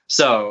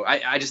 So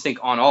I just think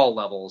on all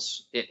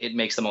levels it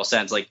makes the most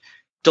sense. Like,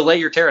 delay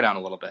your teardown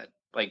a little bit.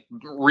 Like,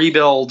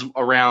 rebuild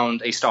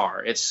around a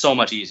star. It's so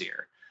much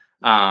easier.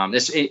 In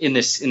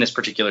this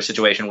particular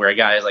situation where a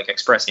guy is like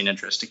expressing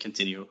interest to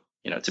continue,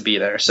 to be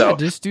there. So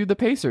just do the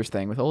Pacers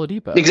thing with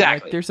Oladipo.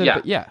 Exactly.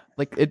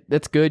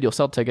 That's good. You'll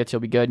sell tickets. You'll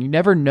be good. You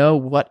never know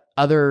what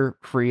other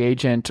free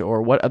agent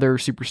or what other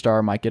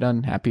superstar might get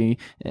unhappy,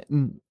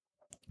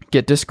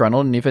 get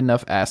disgruntled, and even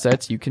enough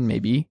assets, you can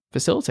maybe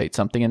facilitate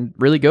something and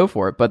really go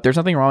for it. But there's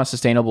nothing wrong with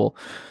sustainable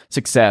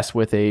success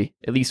with at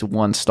least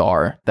one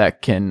star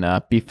that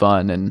can be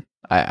fun. And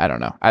I don't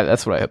know.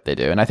 That's what I hope they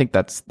do. And I think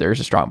there's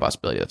a strong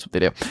possibility that's what they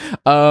do.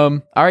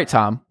 All right,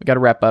 Tom, we got to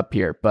wrap up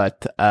here,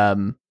 but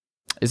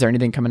is there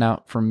anything coming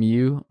out from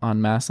you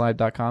on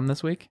MassLive.com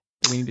this week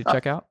that we need to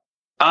check out?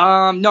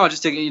 No,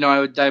 just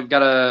I've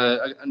got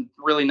a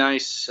really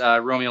nice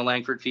Romeo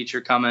Langford feature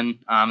coming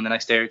in the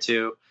next day or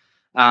two.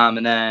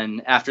 And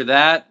then after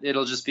that,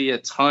 it'll just be a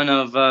ton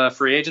of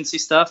free agency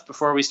stuff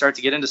before we start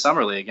to get into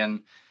Summer League.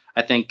 And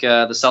I think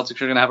the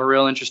Celtics are going to have a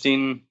real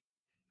interesting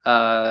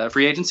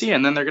free agency,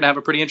 and then they're going to have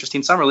a pretty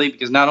interesting Summer League,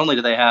 because not only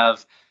do they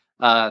have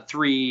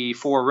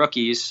 3-4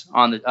 rookies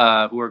on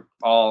the who are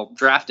all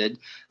drafted,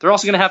 they're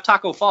also going to have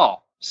Taco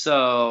Fall.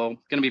 So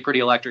going to be pretty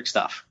electric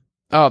stuff.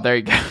 Oh, there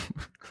you go.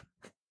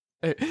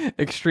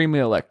 Extremely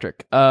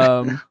electric.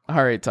 All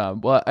right,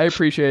 Tom. Well, I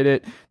appreciate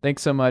it.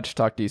 Thanks so much.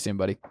 Talk to you soon,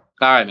 buddy.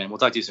 All right, man. We'll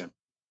talk to you soon.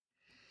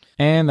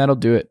 And that'll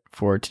do it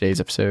for today's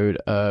episode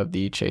of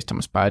the Chase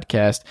Thomas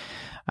Podcast.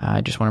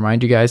 I just want to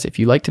remind you guys, if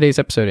you like today's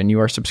episode and you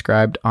are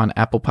subscribed on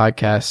Apple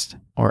Podcasts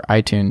or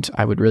iTunes,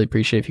 I would really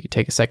appreciate if you could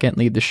take a second,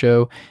 leave the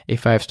show a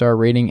 5-star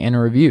rating and a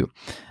review.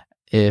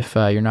 If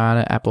you're not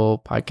an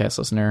Apple Podcast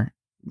listener,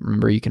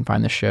 remember you can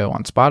find the show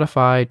on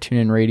Spotify,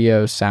 TuneIn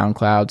Radio,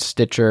 SoundCloud,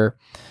 Stitcher,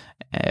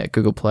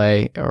 Google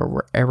Play, or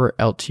wherever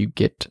else you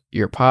get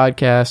your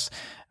podcasts.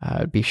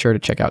 Be sure to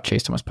check out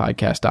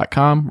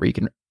chasethomaspodcast.com, where you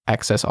can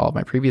access all of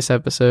my previous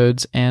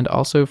episodes and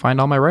also find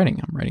all my writing.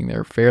 I'm writing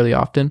there fairly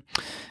often.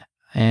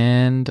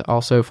 And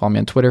also follow me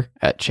on Twitter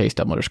at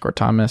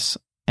 @Chase_Thomas,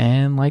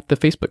 and like the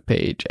Facebook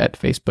page at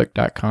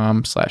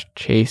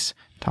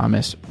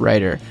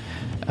facebook.com/ChaseThomasWriter.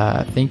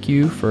 Thank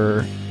you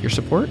for your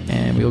support,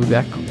 and we will be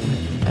back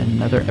with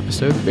another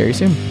episode very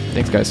soon.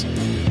 Thanks, guys.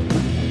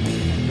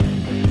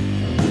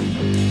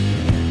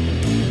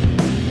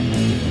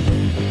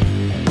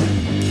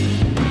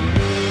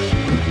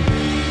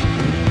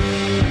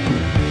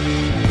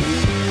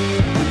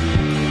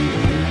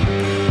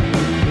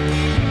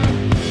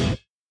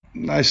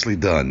 Nicely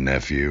done,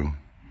 nephew.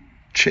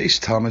 Chase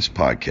Thomas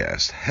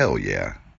Podcast. Hell yeah.